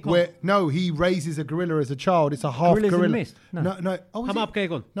King Kong. where, he raises a gorilla as a child. It's a half Gorillas gorilla. in the Mist? No. Oh, Come up,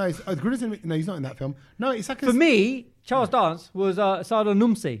 Kegon. No, it's Gorillas in the Mist. No, he's not in that film. No, it's like For me, Charles Dance was Sardar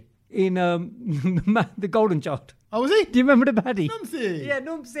Numsi in The Golden Child. Oh, was he? Do you remember the baddie? Numsi. Yeah,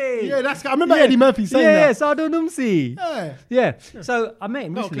 Numsi. Yeah, I remember Eddie Murphy saying that. Yeah, Sardar Numsi. Yeah. So I met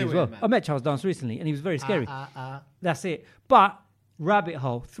him recently as well. Man. I met Charles Dance recently, and he was very scary. That's it. But Rabbit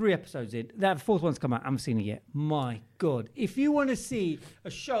Hole, 3 episodes in. That 4th one's come out. I haven't seen it yet. My God. If you want to see a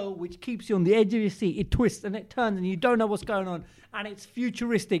show which keeps you on the edge of your seat, it twists and it turns and you don't know what's going on, and it's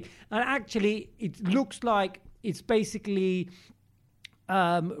futuristic, and actually it looks like it's basically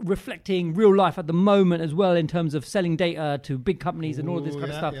reflecting real life at the moment as well in terms of selling data to big companies and all this kind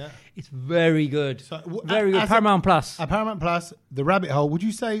of stuff. Yeah. It's very good. So, very good. Paramount Plus. Paramount Plus, The Rabbit Hole. Would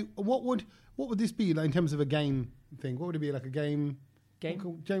you say, what would this be like in terms of a game thing? What would it be, like a game?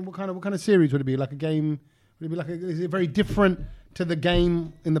 What kind of series would it be? Like a game? Would it be is it very different to the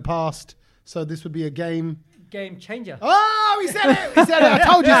game in the past? So this would be a game changer. Oh, he said it. I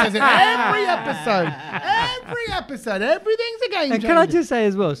told you he says it every episode. Everything's a game changer. And can I just say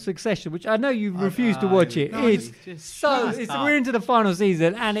as well, Succession, which I know you refused to watch it. We're into the final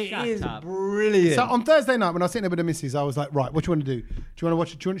season and it is brilliant. So on Thursday night when I was sitting there with the missus, I was like, right, what do you want to do? Do you want to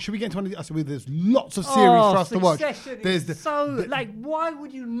watch? Should we get into one of the? I said, well, there's lots of series for us to watch. There's why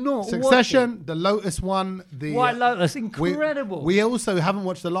would you not? Succession, watch it? The Lotus one, the White Lotus, incredible. We also haven't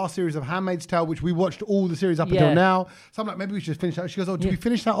watched the last series of Handmaid's Tale, which we watched all the series up until now. So I'm like, maybe we should finish that. She goes, oh, do we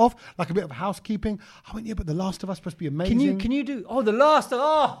finish that off? Like a bit of housekeeping. I went, yeah, but The Last of Us supposed to be amazing. Can you do? Oh, The Last of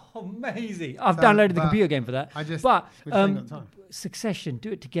Us. Oh, amazing. I've downloaded the computer game for that. Succession,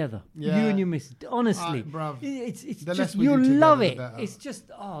 do it together. Yeah. You and your missus. Honestly, it's just you'll love it. It's just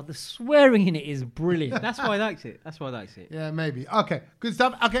the swearing in it is brilliant. That's why I liked it. Yeah, maybe. Okay, good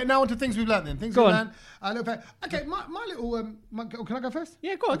stuff. Okay, now on to things we've learned then. Things we've learned. Okay, my little. Can I go first?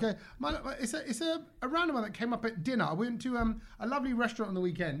 Yeah, go on. Okay, it's a random one that came up at dinner. I went to a lovely restaurant on the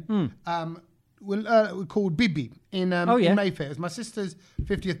weekend. Called Bibi in Mayfair. It was my sister's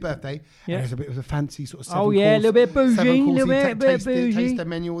 50th birthday. Yeah. And it was a fancy sort of 7-course. A little bit bougie, taste the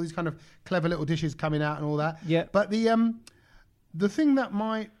menu, all these kind of clever little dishes coming out and all that. Yeah. But the thing that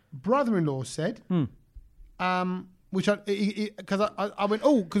my brother-in-law said, which because I went,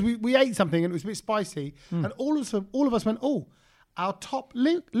 because we ate something and it was a bit spicy, and all of us went, our top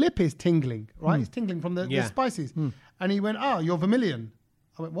lip is tingling, right? It's tingling from the spices. And he went, you're Vermilion.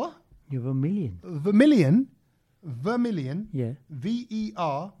 I went, what? You're Vermilion. Vermilion. Yeah.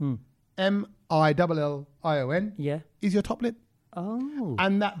 VERMILLION. Yeah. Is your top lip. Oh.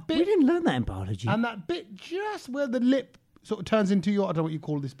 And that bit. We didn't learn that in biology. And that bit just where the lip sort of turns into your, I don't know what you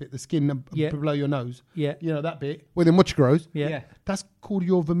call this bit, the skin below your nose. Yeah. You know, that bit where the much grows. Yeah. That's called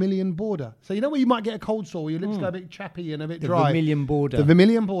your vermilion border. So you know where you might get a cold sore, where your lips go a bit chappy and a bit dry. The vermilion border. The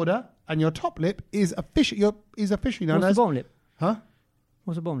vermilion border, and your top lip is officially known as. What's the bottom lip? Huh?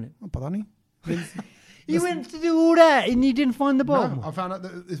 What's the bottom lip? Oh, Padani. You went to do all that and you didn't find the bottom. No, I found out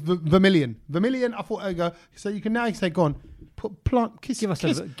that it's vermilion. Vermilion. I thought, so you can now say, go on, give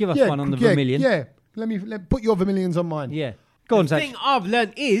us one on the vermilion. Yeah, let me put your vermilions on mine. Yeah, go on. The thing I've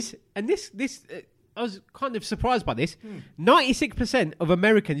learned is, and this I was kind of surprised by this. 96% of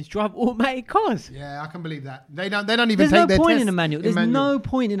Americans drive automatic cars. Yeah, I can believe that. They don't even take their test in a manual. There's no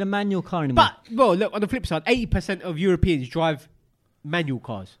point in a manual car anymore. But look, on the flip side, 80% of Europeans drive manual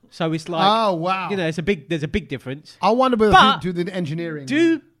cars. So it's like, oh wow, there's a big difference. I wonder whether do the engineering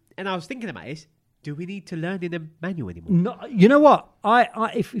and I was thinking about this. Do we need to learn in a manual anymore? No, you know what?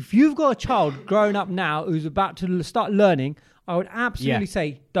 If you've got a child growing up now who's about to start learning, I would absolutely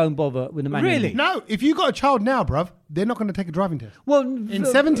say don't bother with the manual. Really? No, if you've got a child now, bruv, they're not going to take a driving test. Well, in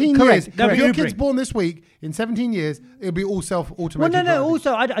 17 years, if your kid's born this week, in 17 years, it'll be all self-automated. Well, no. driving.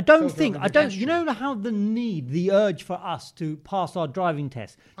 Also, I don't. You know how the urge for us to pass our driving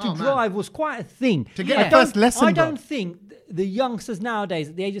test to drive was quite a thing. To get the first lesson, I don't think the youngsters nowadays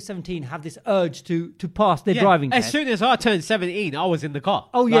at the age of 17 have this urge to pass their driving test. As soon as I turned 17, I was in the car.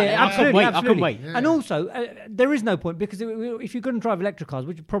 Oh, yeah, absolutely. I couldn't wait. Yeah. And also, there is no point because if you're going to drive electric cars,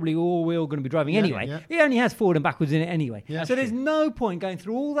 which probably we're all going to be driving anyway, it only has forward and backwards in it anyway. Yeah, so there's no point going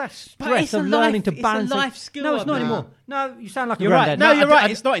through all that stress of learning to balance. It's a life skill. No, it's not anymore. No, you sound like you're right. No, you're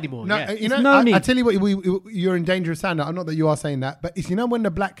right. It's not anymore. No, yeah. you know, I tell you what, you're in danger of saying that. I'm not that you are saying that, but it's, you know, when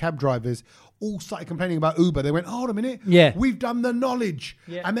the black cab drivers all started complaining about Uber, they went, hold a minute, we've done the knowledge,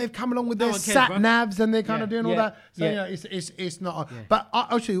 and they've come along with their sat navs, and they're kind of doing all that. So it's not. But I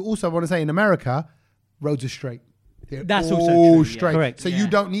actually also want to say in America, roads are straight. They're That's all also true, straight. Correct. So you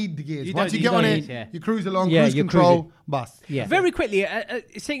don't need the gears. Once you get on it, you cruise along, Yeah, cruise you're control, cruising. bus. Yeah. Very quickly,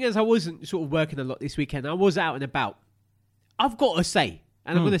 seeing as I wasn't sort of working a lot this weekend, I was out and about. I've got to say,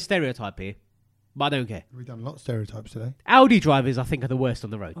 and I'm going to stereotype here, but I don't care. We've done a lot of stereotypes today. Audi drivers, I think, are the worst on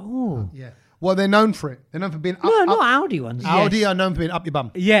the road. Oh. Yeah. Well, they're known for it. They're known for being up. No, not Audi ones. Audi are known for being up your bum.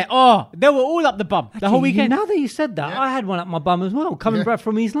 Yeah. Oh, they were all up the bum the whole weekend. Now that you said that, I had one up my bum as well, coming back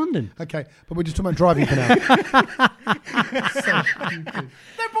from East London. Okay, but we're just talking about driving for now. No,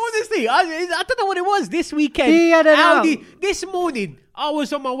 but honestly, I don't know what it was this weekend. He had an Audi. This morning, I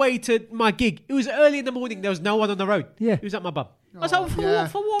was on my way to my gig. It was early in the morning. There was no one on the road. Yeah. It was up my bum. I was like,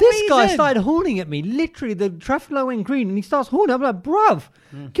 for what This reason? guy started horning at me. Literally, the traffic light went green, and he starts horning. I'm like, bruv,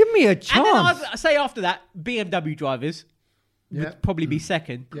 give me a chance. And then I say after that, BMW drivers would probably be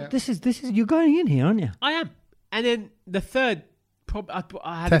second. Yeah. This is you're going in here, aren't you? I am. And then the third,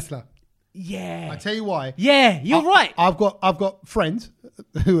 I had Tesla. Yeah. I tell you why. Yeah, you're right. I've got friends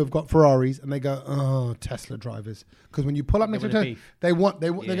who have got Ferraris, and they go, "Oh, Tesla drivers," because when you pull up next to Tesla, they're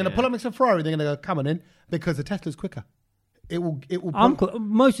going to pull up next to a Ferrari. They're going to go, "Come on in," because the Tesla's quicker. It will.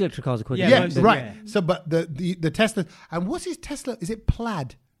 Most electric cars are quicker. Yeah, right. Yeah. So, but the Tesla, and what's his Tesla? Is it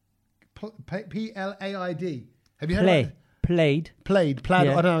Plaid? Plaid. Have you heard of it? Plaid. Yeah. I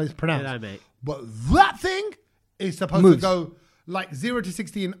don't know how it's pronounced. Yeah, mate. But that thing is supposed to go like 0 to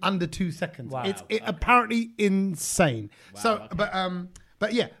 60 in under 2 seconds. Wow. It's apparently insane. Wow, so, okay.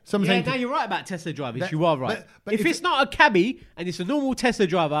 but yeah. So I'm saying, now you're right about Tesla drivers. You are right. But if it's not a cabbie and it's a normal Tesla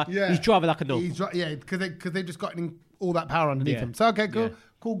driver, he's driving like a normal. Because they've just got all that power underneath him. So okay,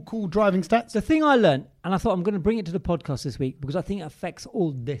 cool driving stats. The thing I learned, and I thought I'm going to bring it to the podcast this week because I think it affects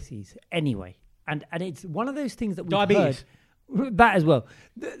all thissies anyway. And it's one of those things that we've heard. That as well.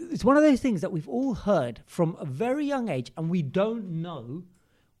 It's one of those things that we've all heard from a very young age, and we don't know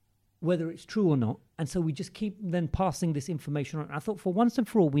whether it's true or not. And so we just keep then passing this information on. I thought for once and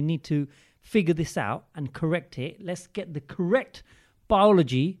for all, we need to figure this out and correct it. Let's get the correct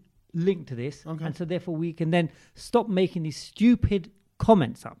biology linked to this. Okay. And so therefore we can then stop making these stupid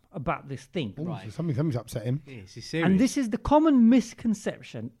comments up about this thing. Ooh, right. So something's upsetting. Yes, it's serious. And this is the common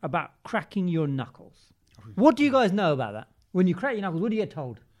misconception about cracking your knuckles. What do you guys know about that? When you crack your knuckles, what do you get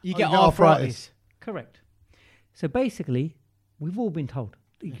told? You get arthritis. Correct. So basically, we've all been told.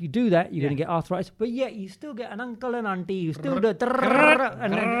 If you do that, you're going to get arthritis. But yet, you still get an uncle and auntie who still do it.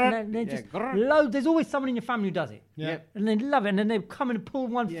 And then just loads. There's always someone in your family who does it. Yeah. And they love it. And then they come and pull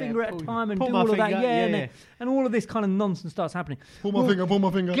one finger at a time and do all of that. And all of this kind of nonsense starts happening. Pull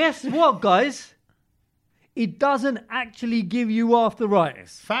my finger. Guess what, guys? It doesn't actually give you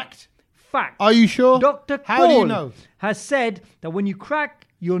arthritis. Fact. Are you sure? Dr. How do you know? Has said that when you crack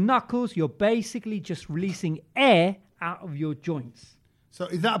your knuckles, you're basically just releasing air out of your joints. So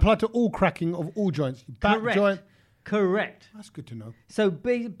is that applied to all cracking of all joints? Back joint? Correct. That's good to know. So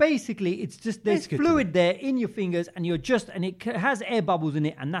basically, it's just there's fluid there in your fingers, and and it has air bubbles in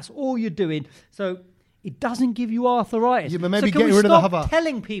it, and that's all you're doing. So it doesn't give you arthritis. Yeah, but maybe so getting rid of the hover. Stop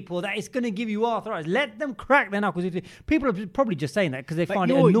telling people that it's going to give you arthritis. Let them crack their knuckles. People are probably just saying that because they find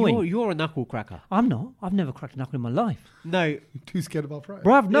it annoying. You're a knuckle cracker. I'm not. I've never cracked a knuckle in my life. No. You're too scared of arthritis.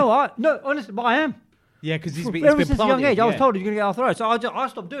 Bruv, no, honestly, but I am. Yeah, because he's been Ever since a young planted, age, I was told you're going to get arthritis, so I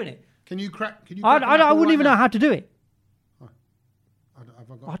stopped doing it. Can you crack? I wouldn't even know how to do it.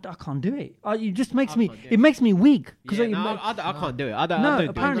 I can't do it. It just makes me. It makes me weak. I can't do it. I don't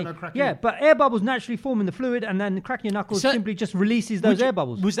apparently, but air bubbles naturally form in the fluid, and then cracking your knuckles simply just releases those air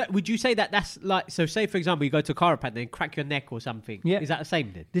bubbles. Would you say that's like? So, say for example, you go to a chiropractor and crack your neck or something. Yeah. Is that the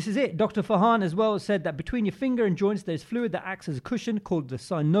same then? This is it. Dr. Farhan as well said that between your finger and joints, there's fluid that acts as a cushion called the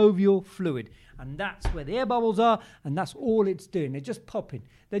synovial fluid, and that's where the air bubbles are, and that's all it's doing. They're just popping.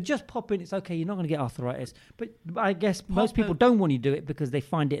 It's okay, you're not going to get arthritis. But I guess most people don't want you to do it because they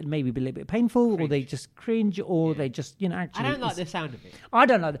find it maybe a little bit painful, or they just cringe, or they just, actually... I don't like the sound of it. I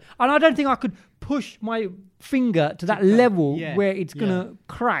don't like that. And I don't think I could push my finger to that level where it's going to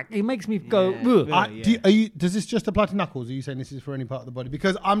crack. It makes me go, ugh. Does this just apply to knuckles? Are you saying this is for any part of the body?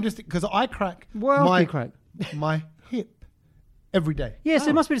 Because I crack my hip every day. Yes,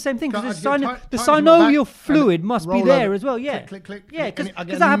 it must be the same thing, because the synovial fluid must be there as well. Yeah, click. Yeah,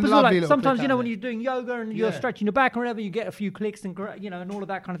 because that happens. Like sometimes, when you're doing yoga and you're stretching your back or whatever, you get a few clicks and and all of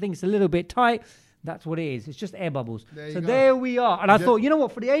that kind of thing. It's a little bit tight. That's what it is. It's just air bubbles. There we are. And I thought, you know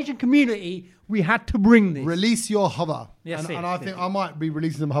what? For the Asian community, we had to bring this. Release your hover. Yes, and I think I might be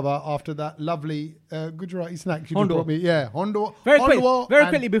releasing some hover after that lovely Gujarati snack you brought me. Yeah, Hondo. Very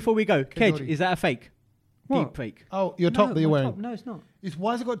quickly before we go, Kedge, is that a fake? What? Deep fake. Oh, your top that you're wearing. No, it's not.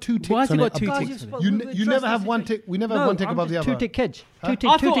 Why has it got two ticks on it? You never have one tick. We never have one tick above the other. Two tick Kedge. I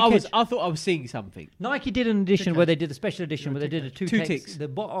thought I was seeing something. Nike did an edition where they did a special edition where they did two ticks. The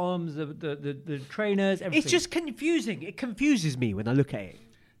bottoms, the trainers, everything. It's just confusing. It confuses me when I look at it.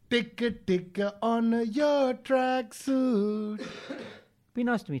 Ticka on your tracksuit. Be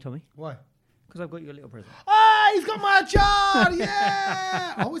nice to me, Tommy. Why? Because I've got you a little present. Ah, he's got my chart!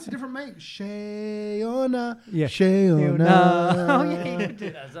 Yeah! Oh, it's a different mate. Shayona. Yeah. Shayona. Oh, yeah, you could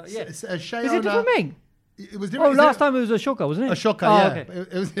do that. Yeah. Is it different mate? It was different. Last time it was a shocker, wasn't it? A shocker, yeah.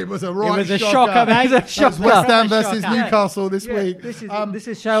 Okay. It was a right shocker. It was a shocker, man. It was a shocker. West Ham versus Newcastle this week. This is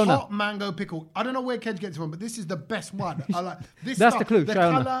Shayona. Hot mango pickle. I don't know where Kedge gets from, but this is the best one. I like this. That's the clue. The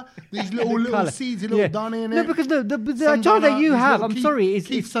colour, these little seeds, little done in it. No, because the jar that you have, I'm sorry, it's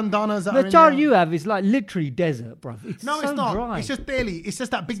sandanas. The jar you have is like literally desert, bro. It's no, so it's not. dry. It's just barely. It's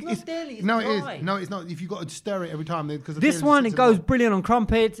just that big. It's not barely. It's no, dry. it is. No, it's not. If you got to stir it every time, because this one it goes brilliant on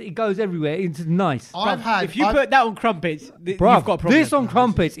crumpets. It goes everywhere. It's nice. If you put that on crumpets, you've got a problem. This on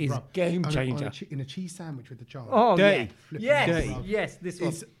crumpets is game changer. In a cheese sandwich with the char. Oh, dirty. Yes, this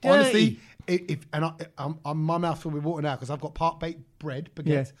one. Honestly, my mouth's filled with water now because I've got part baked bread,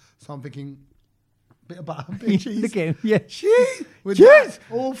 baguettes. So I'm thinking, bit of butter, bit of cheese. Look at him, yeah. Cheese! With that,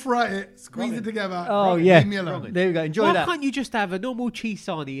 all fry it, squeeze it together. Oh, right, yeah. Leave me alone. There you go, enjoy that. Why can't you just have a normal cheese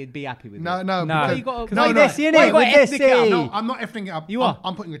sarnie and be happy with it? No. You got no. No, I'm not ethnicking it up. You are.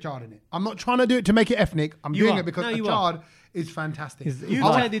 I'm putting a chard in it. I'm not trying to do it to make it ethnic. I'm doing it because a chard is fantastic. You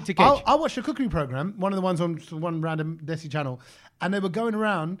turned into Kedge. I watched a cookery program, one of the ones on one random Desi channel, and they were going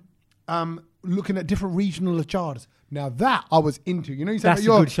around looking at different regional achards. Now that I was into, you said that's a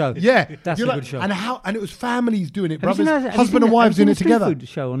good show. Yeah, that's a good show. And it was families doing it, brothers, husband and wives doing it together. Food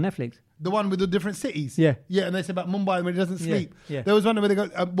show on Netflix. The one with the different cities. Yeah, and they said about Mumbai when it doesn't sleep. Yeah. There was one where they go.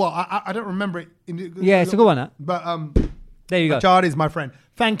 I don't remember it. It's a good one. That. But there you go. Achard is my friend.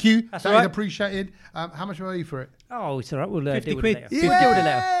 Thank you. That's that right. is appreciated. How much are you for it? Oh, it's all right. We'll 50 deal with quid. it later.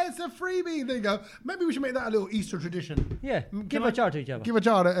 Yeah, it's a freebie. There you go. Maybe we should make that a little Easter tradition. Yeah, give a jar to each other. Give a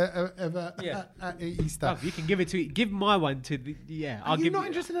jar at Easter. You can give it to. Give my one to the. Are you not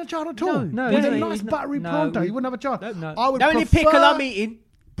interested in a jar at all? No. With a nice buttery pronto, you wouldn't have a jar. No. I would the only pickle I'm eating,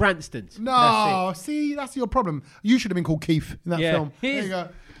 Branston's. No, see, that's your problem. You should have been called Keith in that film. There you go.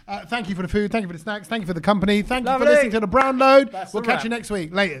 Thank you for the food. Thank you for the snacks. Thank you for the company. Thank you for listening to The Brown Load. We'll catch you next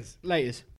week. Laters.